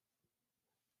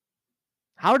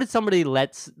 How did somebody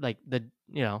let like the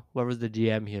whoever was the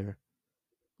GM here?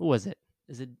 Who was it?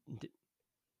 Is it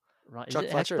Chuck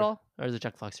it Fletcher. Hextall or is it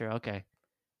Chuck Fletcher? Okay.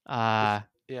 Yeah.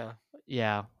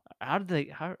 Yeah. How did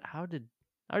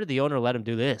the owner let him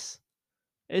do this?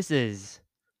 This is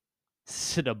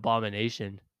an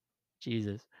abomination.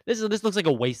 Jesus. This looks like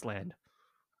a wasteland.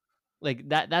 Like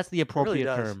that's the appropriate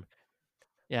term.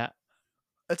 Yeah.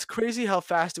 It's crazy how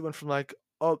fast it went from like,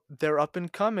 oh, they're up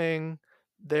and coming,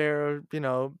 they're,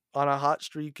 on a hot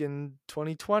streak in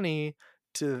 2020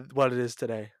 to what it is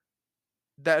today.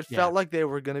 That felt like they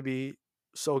were going to be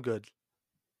so good.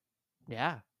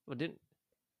 Yeah. Well,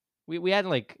 we had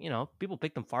like, people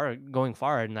picked them going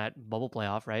far in that bubble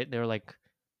playoff, right? They were like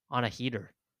on a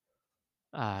heater.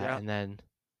 And then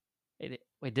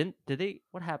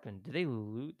what happened? Did they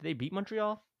lose? Did they beat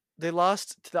Montreal? They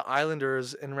lost to the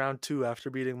Islanders in round 2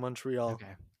 after beating Montreal.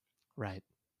 Okay. Right.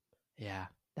 Yeah.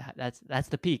 That's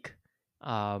the peak.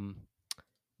 Yikes.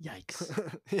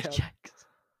 Yikes.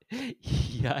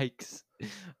 Yikes.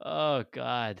 Oh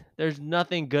God. There's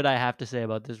nothing good I have to say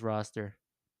about this roster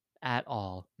at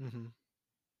all. Mm-hmm.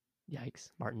 Yikes.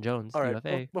 Martin Jones, all right, UFA.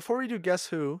 well, before we do guess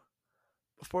who,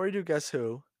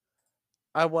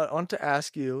 I want to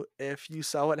ask you if you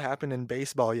saw what happened in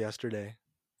baseball yesterday.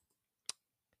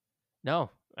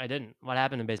 No, I didn't. What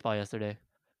happened in baseball yesterday?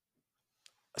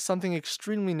 Something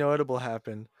extremely notable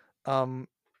happened. Do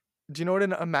you know what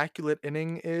an immaculate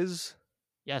inning is?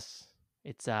 Yes.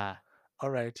 It's all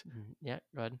right. Yeah,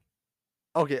 go ahead.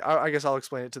 Okay, I guess I'll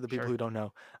explain it to the people who don't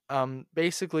know.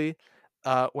 Basically,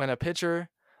 when a pitcher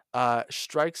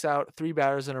strikes out 3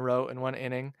 batters in a row in one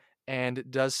inning and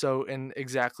does so in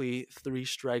exactly 3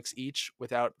 strikes each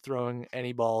without throwing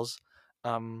any balls,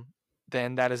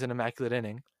 then that is an immaculate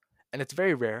inning. And it's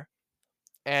very rare.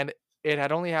 And it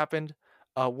had only happened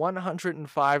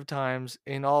 105 times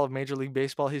in all of Major League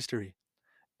Baseball history.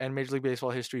 And Major League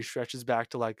Baseball history stretches back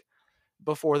to like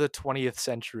before the 20th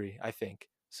century, I think.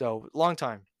 So, long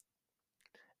time.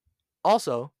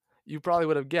 Also, you probably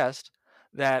would have guessed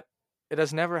that it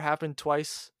has never happened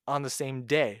twice on the same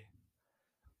day.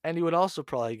 And you would also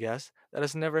probably guess that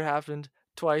it's never happened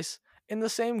twice in the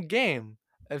same game.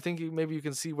 I think maybe you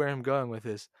can see where I'm going with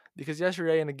this. Because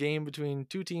yesterday, in a game between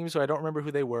 2 teams, so I don't remember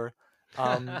who they were,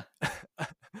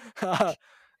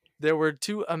 there were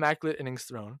 2 immaculate innings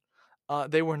thrown.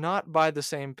 They were not by the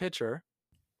same pitcher,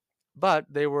 but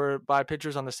they were by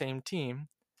pitchers on the same team.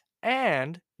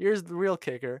 And here's the real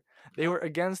kicker. They were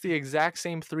against the exact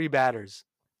same 3 batters.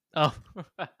 Oh,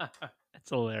 that's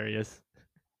hilarious.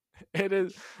 It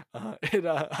is.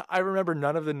 I remember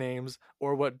none of the names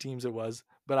or what teams it was,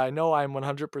 but I know I'm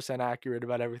 100% accurate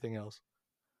about everything else.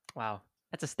 Wow.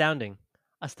 That's astounding.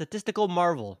 A statistical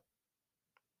marvel.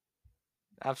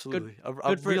 Absolutely.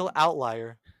 A real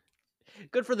outlier.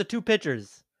 Good for the 2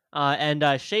 pitchers.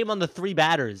 And shame on the 3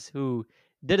 batters who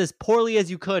did as poorly as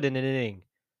you could in an inning.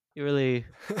 You really...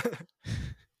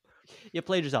 you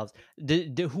played yourselves.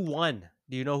 Who won?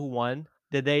 Do you know who won?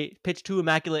 Did they pitch 2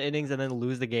 immaculate innings and then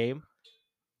lose the game?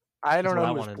 I don't know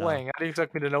who was playing. How do you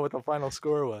expect me to know what the final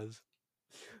score was?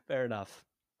 Fair enough.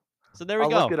 So there we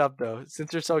go. I'll look it up, though,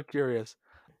 since you're so curious.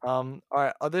 All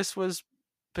right. This was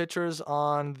pitchers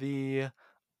on the,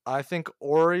 I think,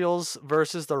 Orioles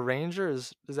versus the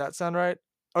Rangers. Does that sound right?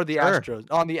 Or the Astros.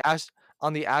 On the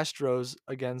Astros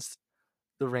against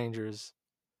the Rangers.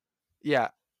 Yeah.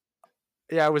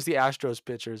 Yeah, it was the Astros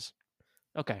pitchers.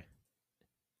 Okay.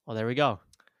 Well, there we go.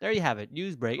 There you have it.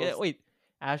 News break. Wait,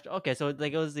 Okay, so it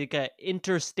was like a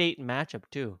interstate matchup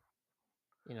too.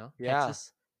 Yeah.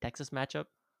 Texas matchup.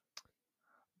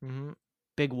 Hmm.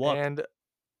 Big whoop. And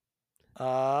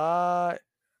uh,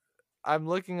 I'm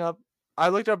looking up. I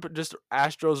looked up just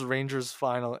Astros Rangers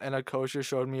final, and a kosher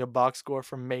showed me a box score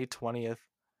from May 20th.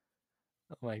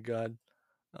 Oh my god.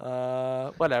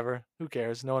 Whatever. Who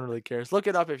cares? No one really cares. Look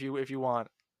it up if you want.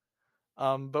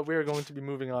 But we are going to be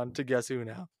moving on to Guess Who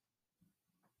now.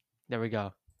 There we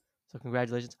go. So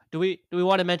congratulations. Do we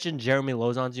want to mention Jeremy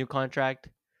Lozon's new contract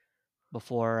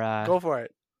before? Go for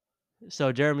it.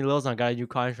 So Jeremy Lozon got a new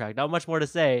contract. Not much more to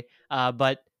say.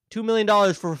 But $2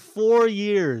 million for 4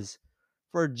 years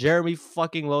for Jeremy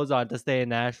fucking Lozon to stay in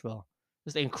Nashville.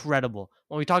 Just incredible.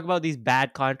 When we talk about these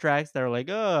bad contracts that are like,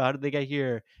 oh, how did they get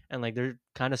here? And like they're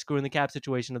kind of screwing the cap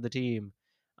situation of the team.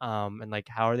 And like,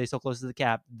 how are they so close to the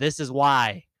cap? This is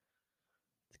why.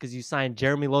 It's because you signed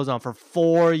Jeremy Lozon for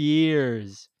 4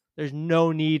 years. There's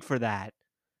no need for that.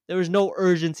 There was no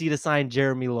urgency to sign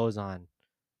Jeremy Lozon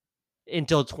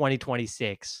until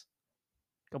 2026.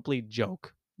 Complete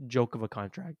joke. Joke of a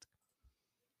contract.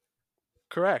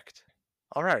 Correct.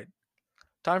 All right.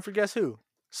 Time for Guess Who.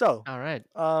 So, All right.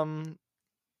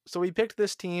 so we picked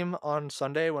this team on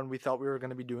Sunday when we thought we were going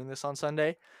to be doing this on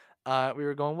Sunday. We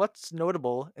were going, what's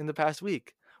notable in the past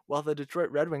week? Well, the Detroit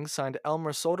Red Wings signed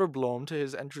Elmer Soderblom to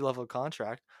his entry-level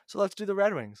contract, so let's do the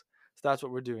Red Wings. So that's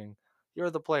what we're doing. Here are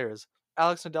the players.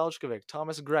 Alex Nedeljkovic,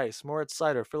 Thomas Greiss, Moritz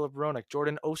Seider, Philip Roenick,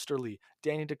 Jordan Osterley,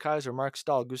 Danny DeKaiser, Mark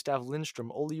Stahl, Gustav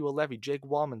Lindstrom, Oli Ulevi, Jake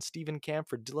Wallman, Stephen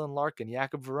Camford, Dylan Larkin,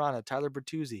 Jakub Verana, Tyler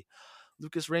Bertuzzi,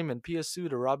 Lucas Raymond, Pia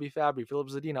Suter, Robbie Fabry, Philip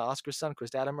Zadina, Oscar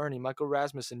Sundquist, Adam Ernie, Michael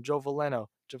Rasmussen, Joe Valeno,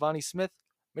 Giovanni Smith,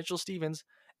 Mitchell Stevens,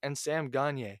 and Sam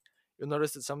Gagne. You'll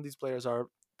notice that some of these players are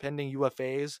pending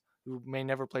UFAs who may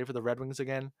never play for the Red Wings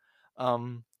again.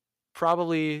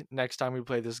 Probably next time we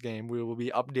play this game, we will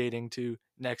be updating to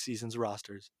next season's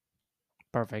rosters.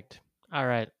 Perfect. All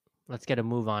right. Let's get a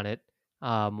move on it.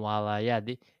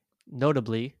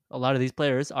 Notably, a lot of these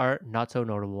players are not so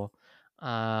notable.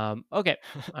 Okay.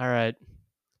 All right.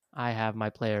 I have my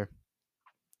player.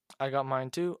 I got mine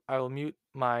too. I will mute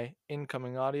my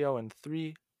incoming audio in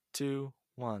 3, 2,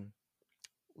 1.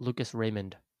 Lucas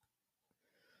Raymond.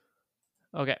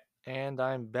 Okay. And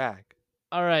I'm back.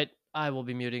 All right. I will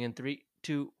be muting in 3,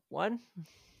 2, 1.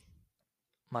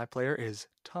 My player is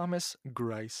Thomas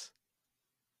Greiss.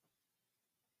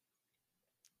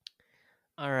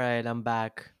 All right. I'm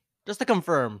back. Just to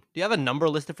confirm, do you have a number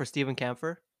listed for Stephen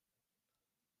Camphor?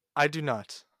 I do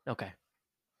not. Okay.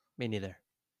 Me neither.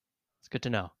 It's good to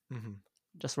know. Mm-hmm.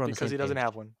 Just we're on the Because same he doesn't page.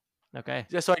 have one. Okay.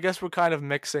 Yeah, so I guess we're kind of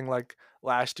mixing like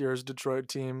last year's Detroit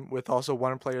team with also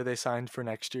one player they signed for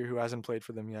next year who hasn't played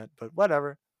for them yet. But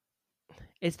whatever.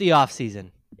 It's the off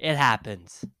season. It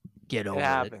happens. Get It over it.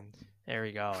 happens. There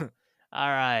we go. All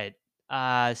right.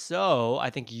 So I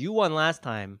think you won last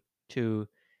time to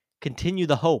continue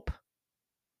the hope.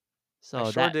 So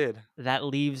I sure did. that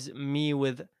leaves me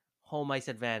with home ice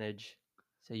advantage.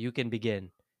 So you can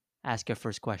begin. Ask your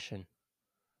first question.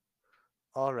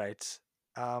 All right.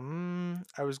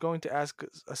 I was going to ask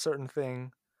a certain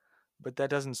thing, but that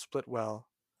doesn't split well.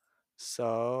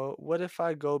 So, what if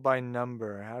I go by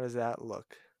number? How does that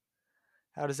look?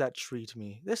 How does that treat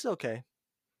me? This is okay.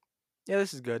 Yeah,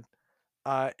 this is good.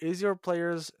 Is your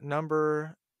player's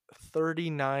number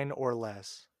 39 or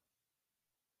less?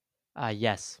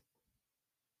 Yes.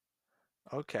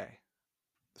 Okay.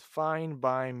 Fine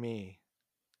by me.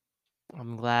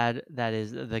 I'm glad that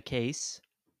is the case.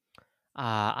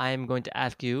 I am going to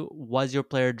ask you, was your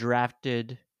player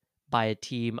drafted by a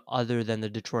team other than the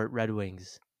Detroit Red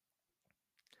Wings?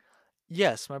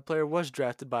 Yes, my player was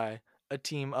drafted by a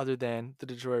team other than the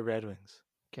Detroit Red Wings.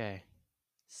 Okay.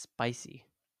 Spicy.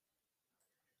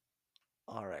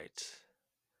 All right.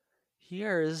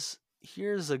 Here's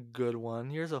a good one.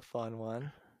 Here's a fun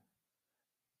one.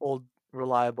 Old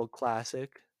reliable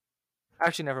classic.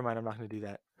 Actually, never mind. I'm not going to do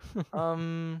that.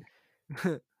 Um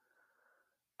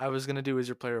I was going to do is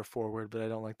your player forward, but I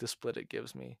don't like the split it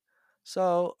gives me. So,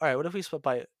 all right, what if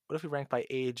we rank by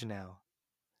age now?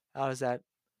 How does that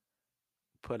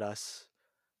put us?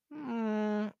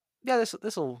 Yeah,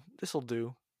 this'll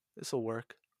do. This'll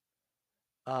work.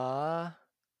 Uh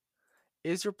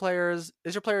is your player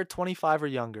 25 or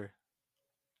younger?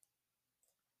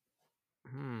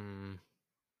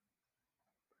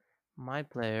 My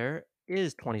player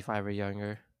is 25 or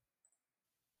younger.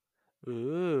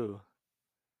 Ooh,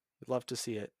 would love to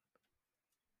see it.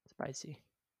 Spicy.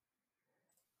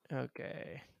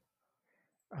 Okay.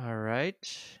 All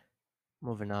right.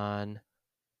 Moving on.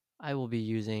 I will be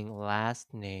using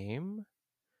last name.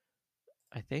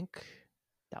 I think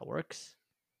that works.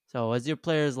 So, does your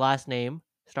player's last name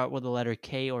start with the letter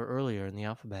K or earlier in the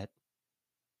alphabet?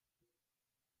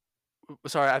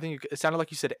 Sorry, I think it sounded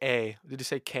like you said A. Did you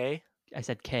say K? I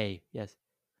said K. Yes.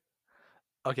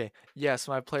 Okay. Yes,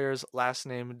 my player's last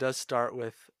name does start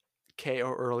with K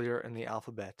or earlier in the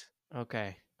alphabet.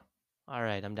 Okay. All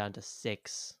right. I'm down to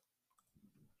 6.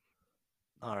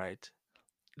 All right.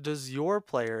 Does your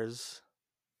player's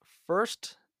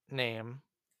first name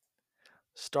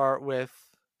start with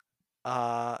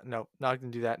no, not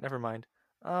gonna do that. Never mind.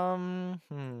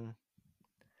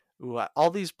 Ooh, all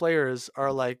these players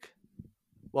are like,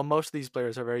 well, most of these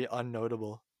players are very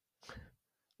unnotable,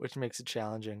 which makes it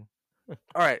challenging.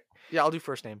 All right, yeah, I'll do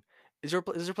first name. Does your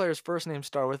player's first name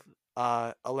start with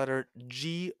a letter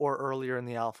G or earlier in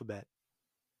the alphabet?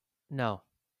 No.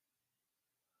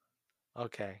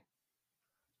 Okay,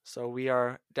 so we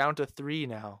are down to 3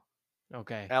 now.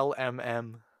 Okay.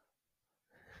 LMM.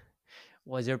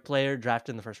 Was your player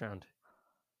drafted in the first round?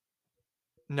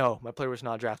 No, my player was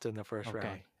not drafted in the first round.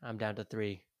 Okay. I'm down to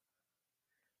 3.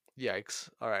 Yikes.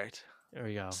 All right. There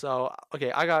we go. So,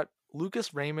 okay, I got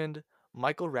Lucas Raymond,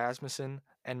 Michael Rasmussen,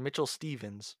 and Mitchell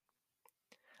Stevens.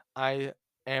 I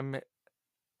am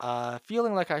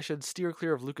feeling like I should steer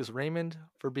clear of Lucas Raymond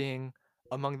for being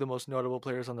among the most notable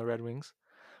players on the Red Wings,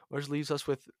 which leaves us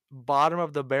with bottom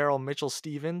of the barrel Mitchell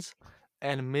Stevens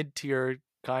and mid tier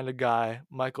kind of guy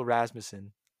Michael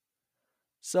Rasmussen.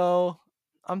 So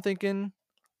I'm thinking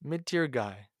mid tier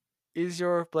guy. Is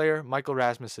your player Michael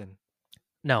Rasmussen?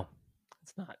 No,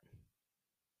 it's not.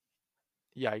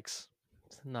 Yikes.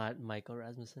 It's not Michael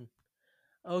Rasmussen.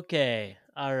 Okay.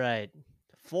 All right.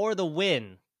 For the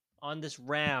win on this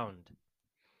round,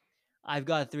 I've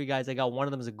got 3 guys. I got one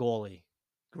of them as a goalie.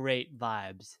 Great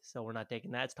vibes. So we're not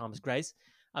taking that. It's Thomas Greiss.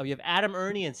 We have Adam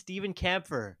Ernie and Steven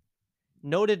Kampfer.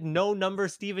 Noted no number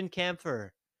Steven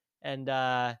Kampfer. And,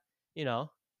 you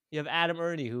know, you have Adam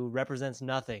Ernie, who represents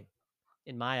nothing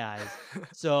in my eyes.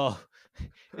 So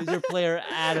is your player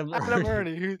Adam Adam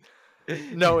Ernie? Ernie.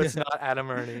 No, it's not Adam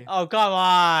Ernie. Oh, come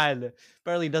on.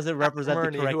 Barely doesn't represent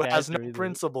Adam the Ernie, correct who has answer no either.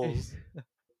 principles.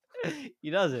 He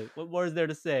doesn't. What more is there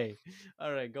to say?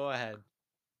 All right, go ahead.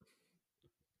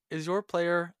 Is your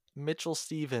player Mitchell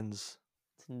Stevens?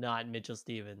 It's not Mitchell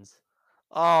Stevens.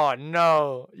 Oh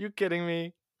no, you kidding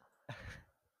me?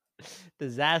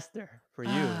 Disaster for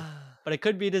you. But it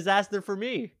could be disaster for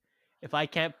me if I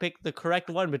can't pick the correct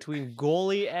one between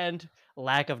goalie and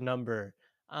lack of number.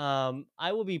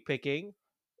 I will be picking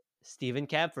Steven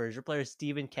Kampfer. Is your player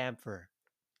Steven Kampfer?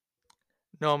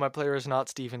 No, my player is not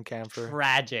Steven Kampfer.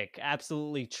 Tragic.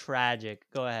 Absolutely tragic.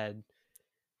 Go ahead.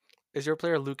 Is your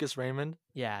player Lucas Raymond?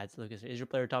 Yeah, it's Lucas. Is your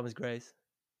player Thomas Greiss?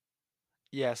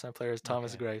 Yes, my player is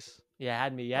Thomas Okay. Greiss. Yeah,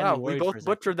 had me Wow, we worried for a both second.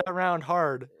 butchered that round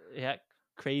hard. Yeah,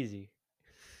 crazy.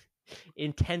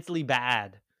 Intensely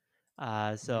bad.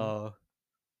 So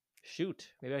shoot,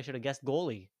 maybe I should have guessed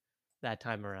goalie that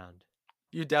time around.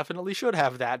 You definitely should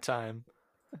have that time.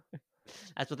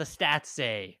 That's what the stats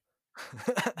say.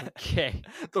 Okay.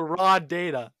 The raw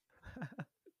data.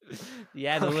 The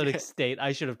analytics state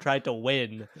I should have tried to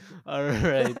win. All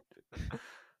right.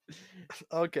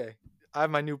 Okay, I have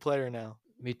my new player now.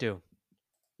 Me too.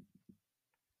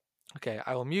 Okay,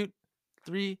 I will mute.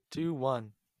 3, 2,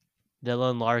 1.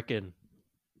 Dylan Larkin.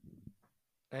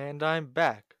 And I'm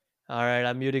back. All right,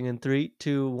 I'm muting in 3,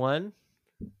 2, 1.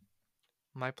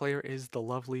 My player is the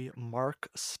lovely Mark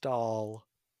Stahl.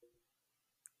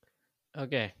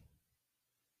 Okay.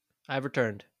 I've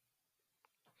returned.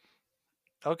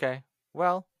 Okay.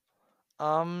 Well,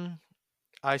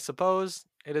 I suppose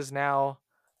it is now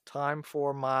time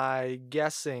for my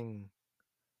guessing.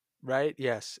 Right?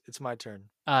 Yes, it's my turn.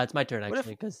 It's my turn What if-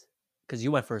 actually, because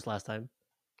you went first last time.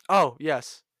 Oh,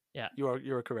 yes. Yeah. You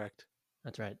are correct.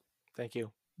 That's right. Thank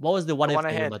you. What was the what I if went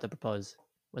thing you're ahead. about to propose?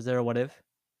 Was there a what if?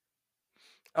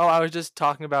 Oh, I was just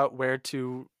talking about my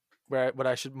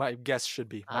guess should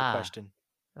be, my Ah. question.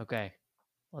 Okay.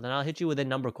 Well, then I'll hit you with a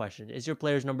number question. Is your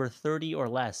player's number 30 or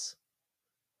less?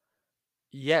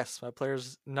 Yes, my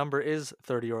player's number is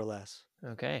 30 or less.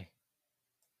 Okay.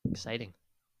 Exciting.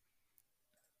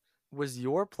 Was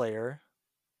your player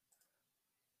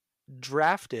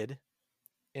drafted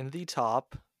in the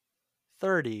top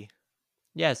 30?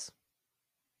 Yes.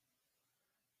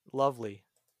 Lovely.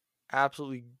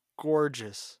 Absolutely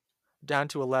gorgeous. Down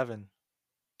to 11.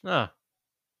 Ah,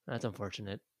 that's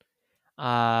unfortunate.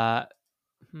 That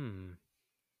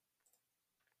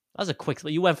was a quick.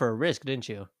 You went for a risk, didn't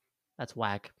you? That's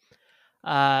whack.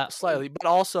 Slightly, but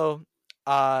also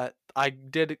I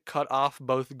did cut off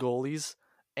both goalies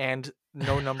and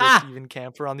no number Steven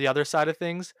Kampfer on the other side of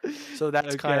things. So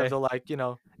that's kind Okay. of the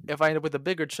if I end up with a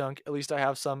bigger chunk, at least I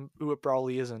have some who it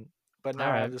probably isn't. But All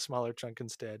now I have right. the smaller chunk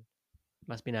instead.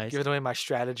 Must be nice. Giving away my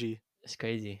strategy. It's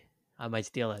crazy. I might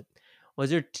steal it.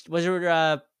 Was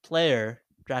your player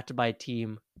drafted by a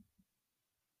team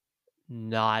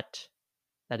not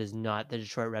that is not the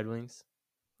Detroit Red Wings?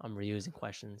 I'm reusing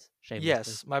questions shamelessly.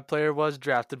 Yes, my player was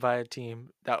drafted by a team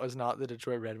that was not the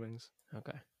Detroit Red Wings.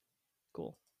 Okay.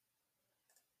 Cool.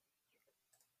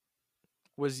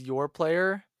 Was your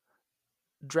player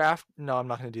draft? No, I'm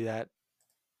not gonna do that.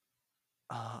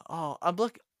 I'm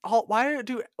look. Oh, why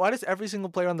does every single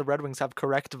player on the Red Wings have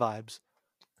correct vibes?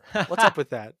 What's up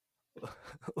with that?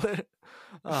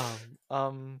 um,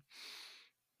 um,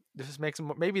 this just makes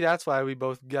maybe that's why we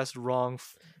both guessed wrong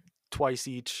twice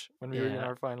each when we were in Yeah.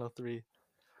 our final three.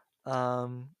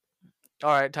 All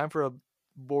right, time for a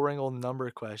boring old number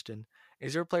question.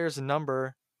 Is your player's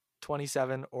number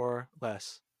 27 or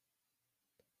less?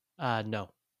 No.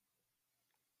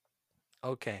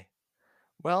 Okay.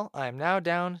 Well, I am now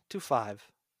down to 5.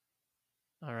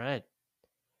 All right.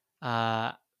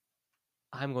 Uh,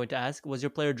 I'm going to ask: was your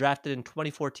player drafted in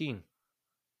 2014?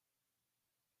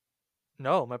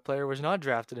 No, my player was not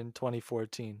drafted in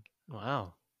 2014.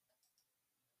 Wow.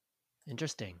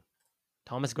 Interesting.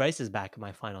 Thomas Grice is back in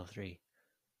my final three.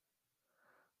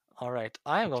 All right,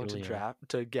 I am going to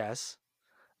Peculiar. guess.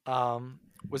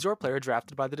 Was your player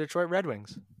drafted by the Detroit Red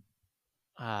Wings?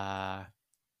 Uh,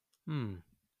 hmm.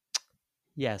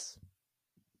 Yes,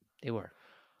 they were.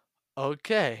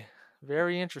 Okay,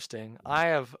 very interesting. I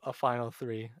have a final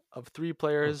 3 of 3 Oh.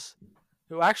 players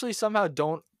who actually somehow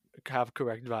don't have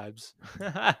correct vibes.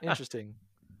 Interesting.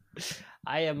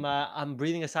 I am. I'm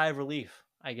breathing a sigh of relief.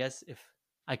 I guess if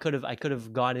I could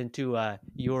have gone into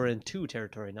you're in two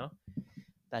territory. No,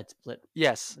 that split.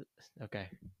 Yes, Okay,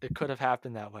 it could have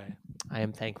happened that way. I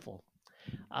am thankful.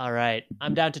 All right,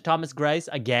 I'm down to Thomas Grice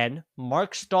again,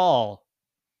 Mark Stahl,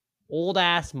 old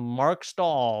ass Mark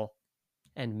Stahl,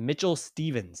 and Mitchell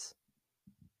Stevens.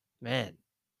 Man,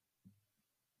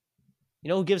 you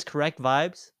know who gives correct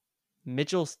vibes?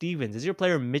 Mitchell Stevens. Is your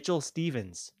player Mitchell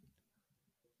Stevens?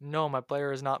 No, my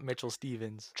player is not Mitchell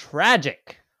Stevens.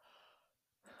 Tragic.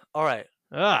 All right,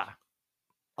 Ah.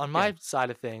 on Yeah. my side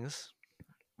of things,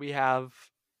 we have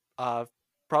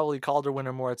probably Calder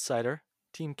winner Moritz Seider,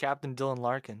 team captain Dylan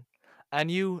Larkin, and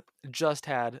you just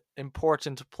had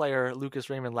important player Lucas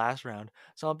Raymond last round.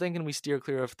 So I'm thinking we steer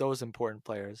clear of those important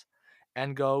players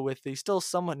and go with the still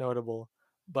somewhat notable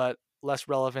but less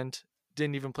relevant,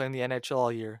 didn't even play in the NHL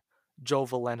all year, Joe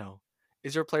Veleno.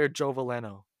 Is your player Joe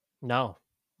Veleno? No,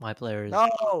 my player is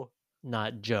No!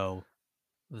 not Joe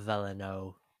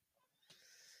Veleno.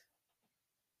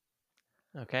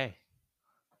 Okay.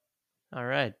 All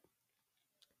right.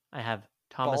 I have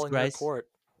Thomas Ball in your Grice court.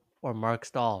 or Mark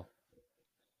Stahl.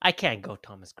 I can't go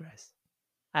Thomas Grice.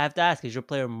 I have to ask, is your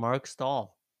player Mark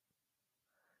Stahl?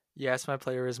 Yes, my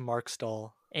player is Mark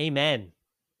Stahl. Amen.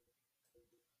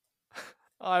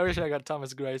 Oh, I wish I got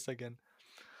Thomas Grice again.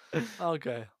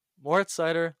 Okay. Moritz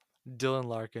Seider, Dylan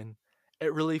Larkin.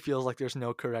 It really feels like there's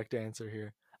no correct answer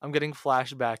here. I'm getting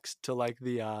flashbacks to like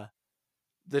the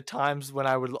times when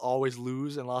I would always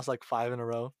lose and lost like 5 in a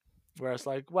row. Where it's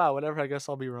like, wow, whatever, I guess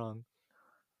I'll be wrong.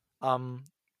 Um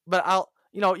but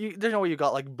there's no way you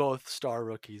got like both star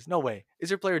rookies. No way. Is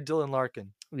your player Dylan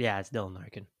Larkin? Yeah, it's Dylan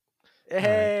Larkin. All right.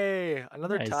 Hey,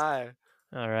 another Nice. tie.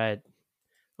 All right.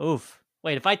 Oof.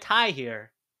 Wait, if I tie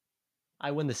here,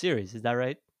 I win the series. Is that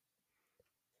right?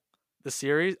 The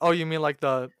series? Oh, you mean like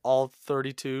the all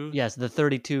 32? Yes, the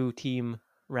 32 team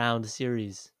round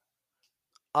series.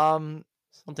 Um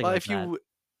Something well, like if that. you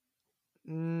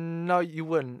No, you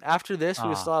wouldn't. After this, we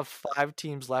would Ah, still have 5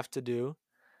 teams left to do,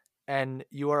 and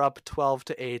you are up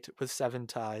 12-8 with 7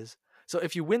 ties. So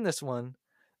if you win this one,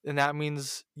 then that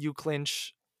means you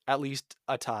clinch at least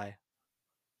a tie.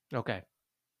 okay.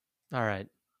 All right.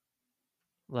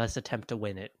 Let's attempt to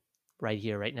win it right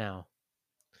here, right now.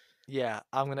 Yeah,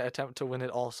 I'm gonna attempt to win it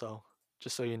also,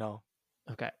 just so you know.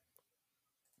 Okay.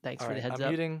 Thanks All for the right, heads I'm up.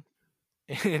 muting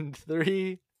in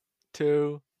 3,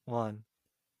 2, 1,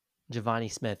 Giovanni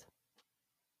Smith.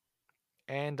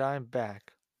 and I'm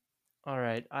back. All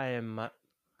right. I am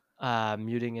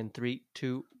muting in 3,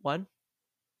 2, 1.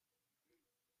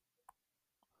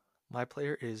 My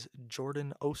player is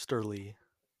Jordan Osterley.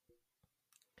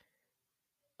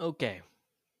 Okay.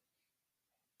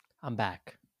 I'm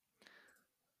back.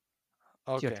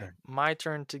 It's your Okay, turn. my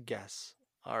turn to guess.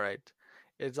 All right,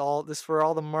 it's all this for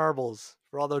all the marbles,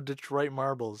 for all the Detroit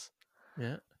marbles.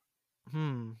 Yeah.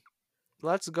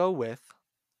 Let's go with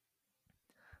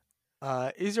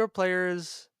is your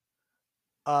player's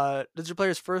does your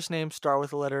player's first name start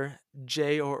with the letter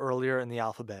J or earlier in the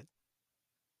alphabet?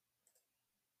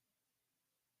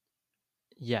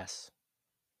 Yes.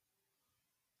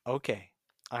 Okay.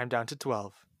 I'm down to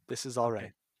 12. This is all Okay.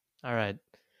 right. All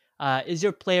right. Is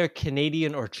your player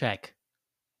Canadian or Czech?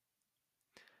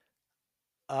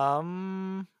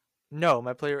 Um, no,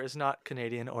 my player is not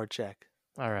Canadian or Czech.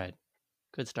 All right.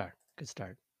 Good start. Good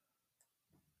start.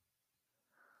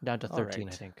 Down to All 13, I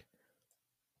right. think.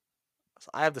 So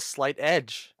I have the slight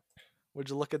edge. Would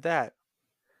you look at that?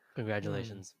 Hmm.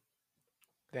 Congratulations.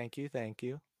 Thank you. Thank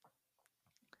you.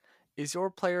 Is your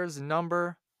player's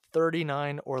number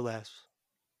 39 or less?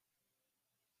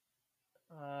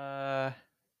 Uh,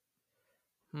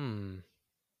 hmm.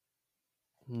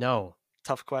 No,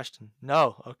 Tough question.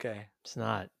 No. Okay. it's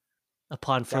not.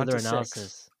 Upon Down further to 6.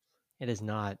 analysis, it is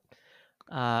not.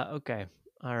 Okay.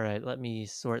 All right. Let me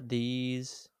sort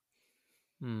these.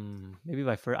 Maybe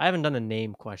by first. I haven't done a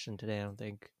name question today. I don't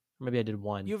think. Maybe I did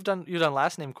one. You've done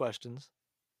last name questions.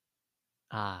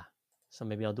 Ah, so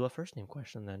maybe I'll do a first name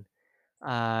question then.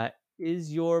 Uh,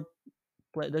 is your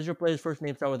does your player's first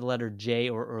name start with the letter J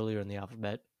or earlier in the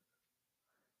alphabet?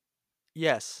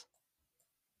 Yes.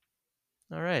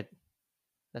 All right,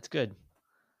 that's good.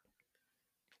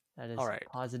 That All is right.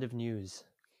 positive news.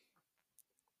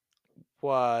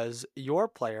 Was your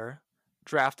player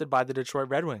drafted by the Detroit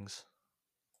Red Wings?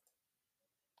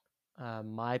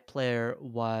 My player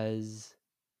was,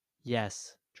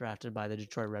 yes, drafted by the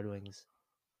Detroit Red Wings.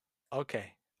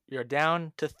 Okay. You're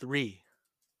down to 3.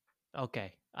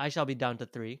 Okay, I shall be down to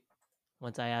 3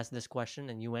 once I ask this question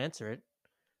and you answer it.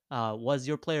 Was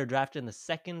your player drafted in the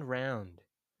second round?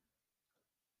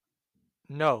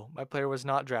 No, my player was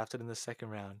not drafted in the second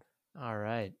round. All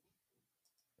right,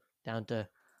 down to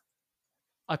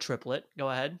a triplet. Go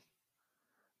ahead.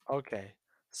 Okay.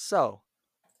 So,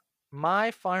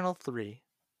 my final 3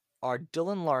 are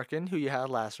Dylan Larkin, who you had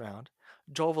last round,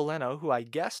 Joe Valeno, who I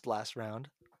guessed last round,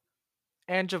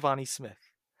 and Giovanni Smith.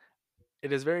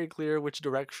 It is very clear which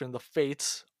direction the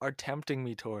fates are tempting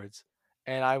me towards,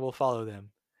 and I will follow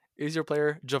them. Is your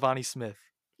player Giovanni Smith?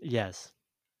 Yes,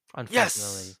 unfortunately,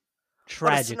 Yes!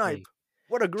 What a snipe! tragically,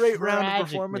 What a great round of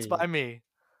performance by tragically, me.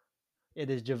 it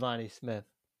is Giovanni Smith.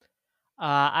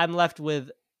 I'm left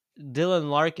with Dylan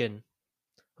Larkin,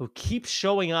 who keeps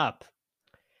showing up.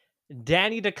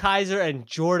 Danny DeKaiser and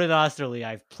Jordan Osterley.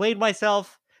 I've played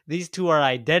myself. These two are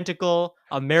identical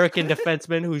American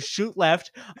defensemen who shoot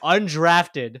left,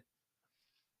 undrafted,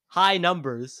 high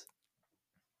numbers.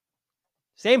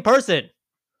 Same person.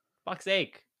 Fuck's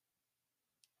sake.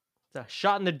 It's a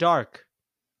shot in the dark.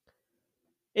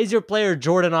 Is your player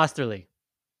Jordan Osterley?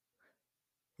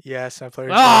 Yes, my player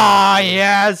Jordan Ah, Osterley.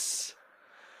 yes.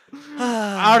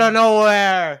 Out of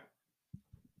nowhere.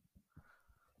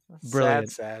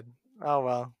 Brilliant. Sad. Oh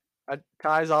well.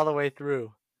 Ties all the way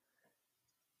through.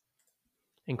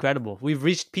 Incredible. We've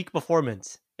reached peak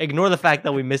performance. Ignore the fact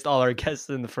that we missed all our guests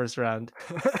in the first round.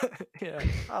 Yeah.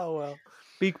 Oh well.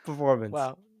 Peak performance.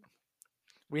 Wow.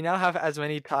 We now have as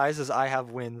many ties as I have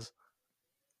wins.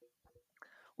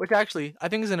 Which actually, I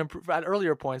think is an at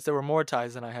earlier points there were more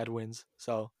ties than I had wins.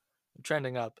 So, I'm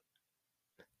trending up.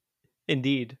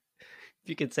 Indeed. If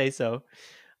you could say so.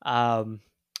 All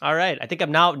right. I think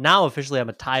I'm now officially I'm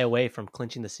a tie away from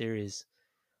clinching the series.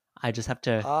 I just have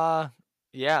to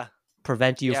Yeah.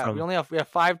 prevent you Yeah, from we have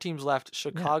 5 teams left: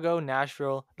 Chicago,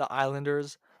 Nashville, the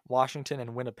Islanders, Washington,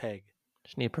 and Winnipeg.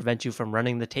 just need to prevent you from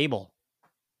running the table.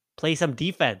 Play some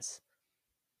defense.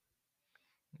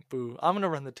 Boo. I'm going to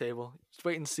run the table. Just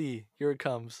wait and see. Here it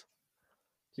comes.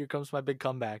 Here comes my big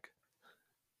comeback.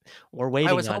 We're I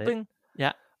waiting was on it. hoping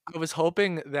Yeah. I was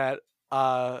hoping that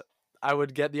I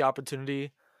would get the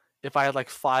opportunity if I had like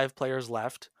 5 players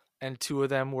left and 2 of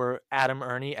them were Adam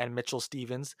Ernie and Mitchell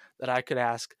Stevens, that I could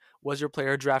ask, was your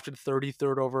player drafted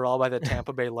 33rd overall by the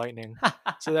Tampa Bay Lightning?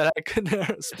 So that I could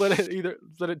split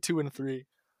it 2 and 3.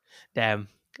 Damn.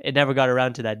 It never got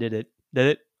around to that, did it? Did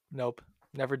it? Nope,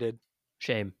 never did.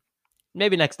 Shame.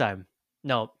 Maybe next time.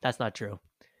 No, that's not true.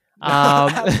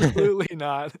 Absolutely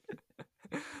not.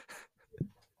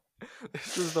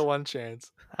 This is the one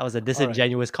chance. That was a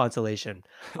disingenuous consolation.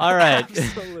 All right.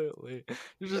 Absolutely.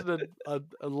 You're just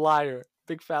a liar.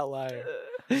 Big fat liar.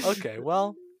 Okay,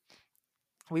 well,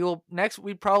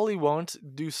 we probably won't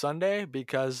do Sunday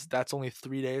because that's only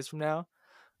 3 days from now.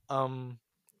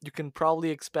 You can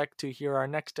probably expect to hear our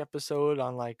next episode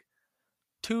on like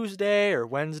Tuesday or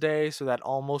Wednesday, so that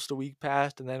almost a week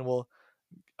passed, and then we'll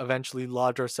eventually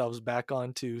lodge ourselves back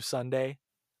onto Sunday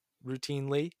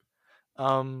routinely.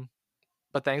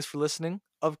 But thanks for listening,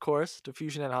 of course, to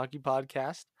Fusion and Hockey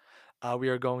Podcast. We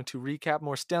are going to recap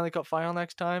more Stanley Cup final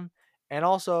next time. And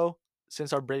also,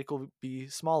 since our break will be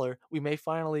smaller, we may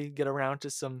finally get around to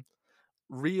some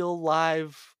real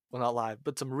live, well, not live,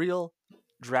 but some real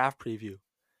draft preview.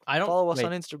 I don't Follow us wait.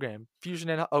 on Instagram. Fusion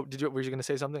and were you gonna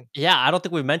say something? Yeah, I don't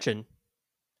think we mentioned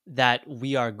that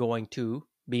we are going to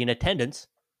be in attendance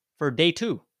for day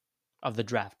 2 of the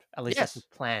draft. At least that's Yes,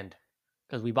 what's planned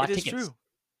because we it bought is tickets. true.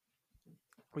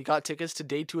 We got tickets to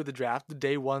day 2 of the draft. The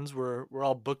day ones were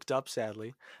all booked up,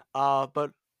 sadly.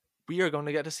 But we are going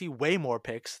to get to see way more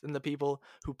picks than the people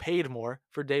who paid more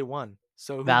for day 1.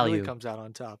 So who really Value. comes out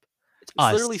on top? It's It's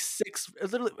us.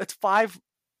 literally it's 5.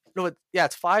 No,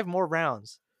 it's 5 more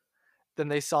rounds than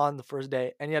they saw on the first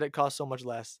day, and yet it costs so much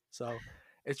less. So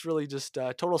it's really just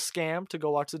a total scam to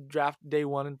go watch the draft day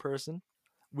 1 in person.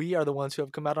 We are the ones who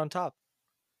have come out on top.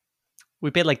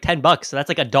 We paid like $10, so that's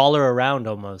like $1 a round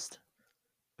almost.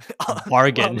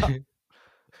 Bargain. Well,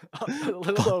 a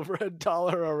little over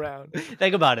 $1 a round.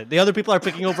 Think about it. The other people are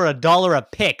picking over $1 a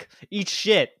pick. Eat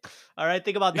shit. All right,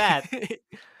 think about that.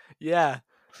 Yeah,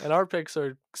 and our picks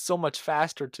are so much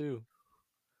faster too.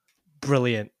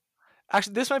 Brilliant.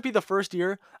 Actually, this might be the first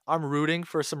year I'm rooting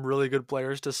for some really good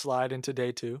players to slide into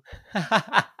day 2.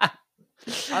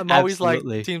 I'm always like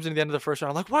teams in the end of the first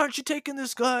round. I'm like, why aren't you taking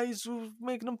this guy? He's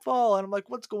making him fall. And I'm like,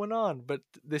 what's going on? But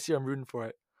this year I'm rooting for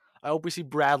it. I hope we see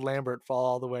Brad Lambert fall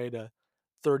all the way to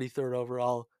 33rd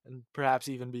overall and perhaps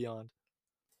even beyond.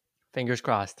 Fingers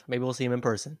crossed. Maybe we'll see him in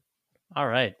person. All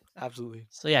right. Absolutely.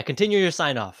 So yeah, continue your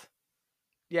sign off.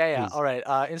 Yeah. Please. All right.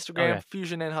 Instagram, Okay.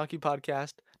 Fusion and Hockey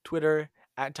Podcast. Twitter,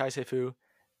 @TaiSeifu,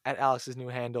 @Alex's new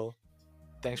handle.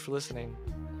 Thanks for listening.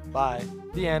 Bye.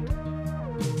 The end.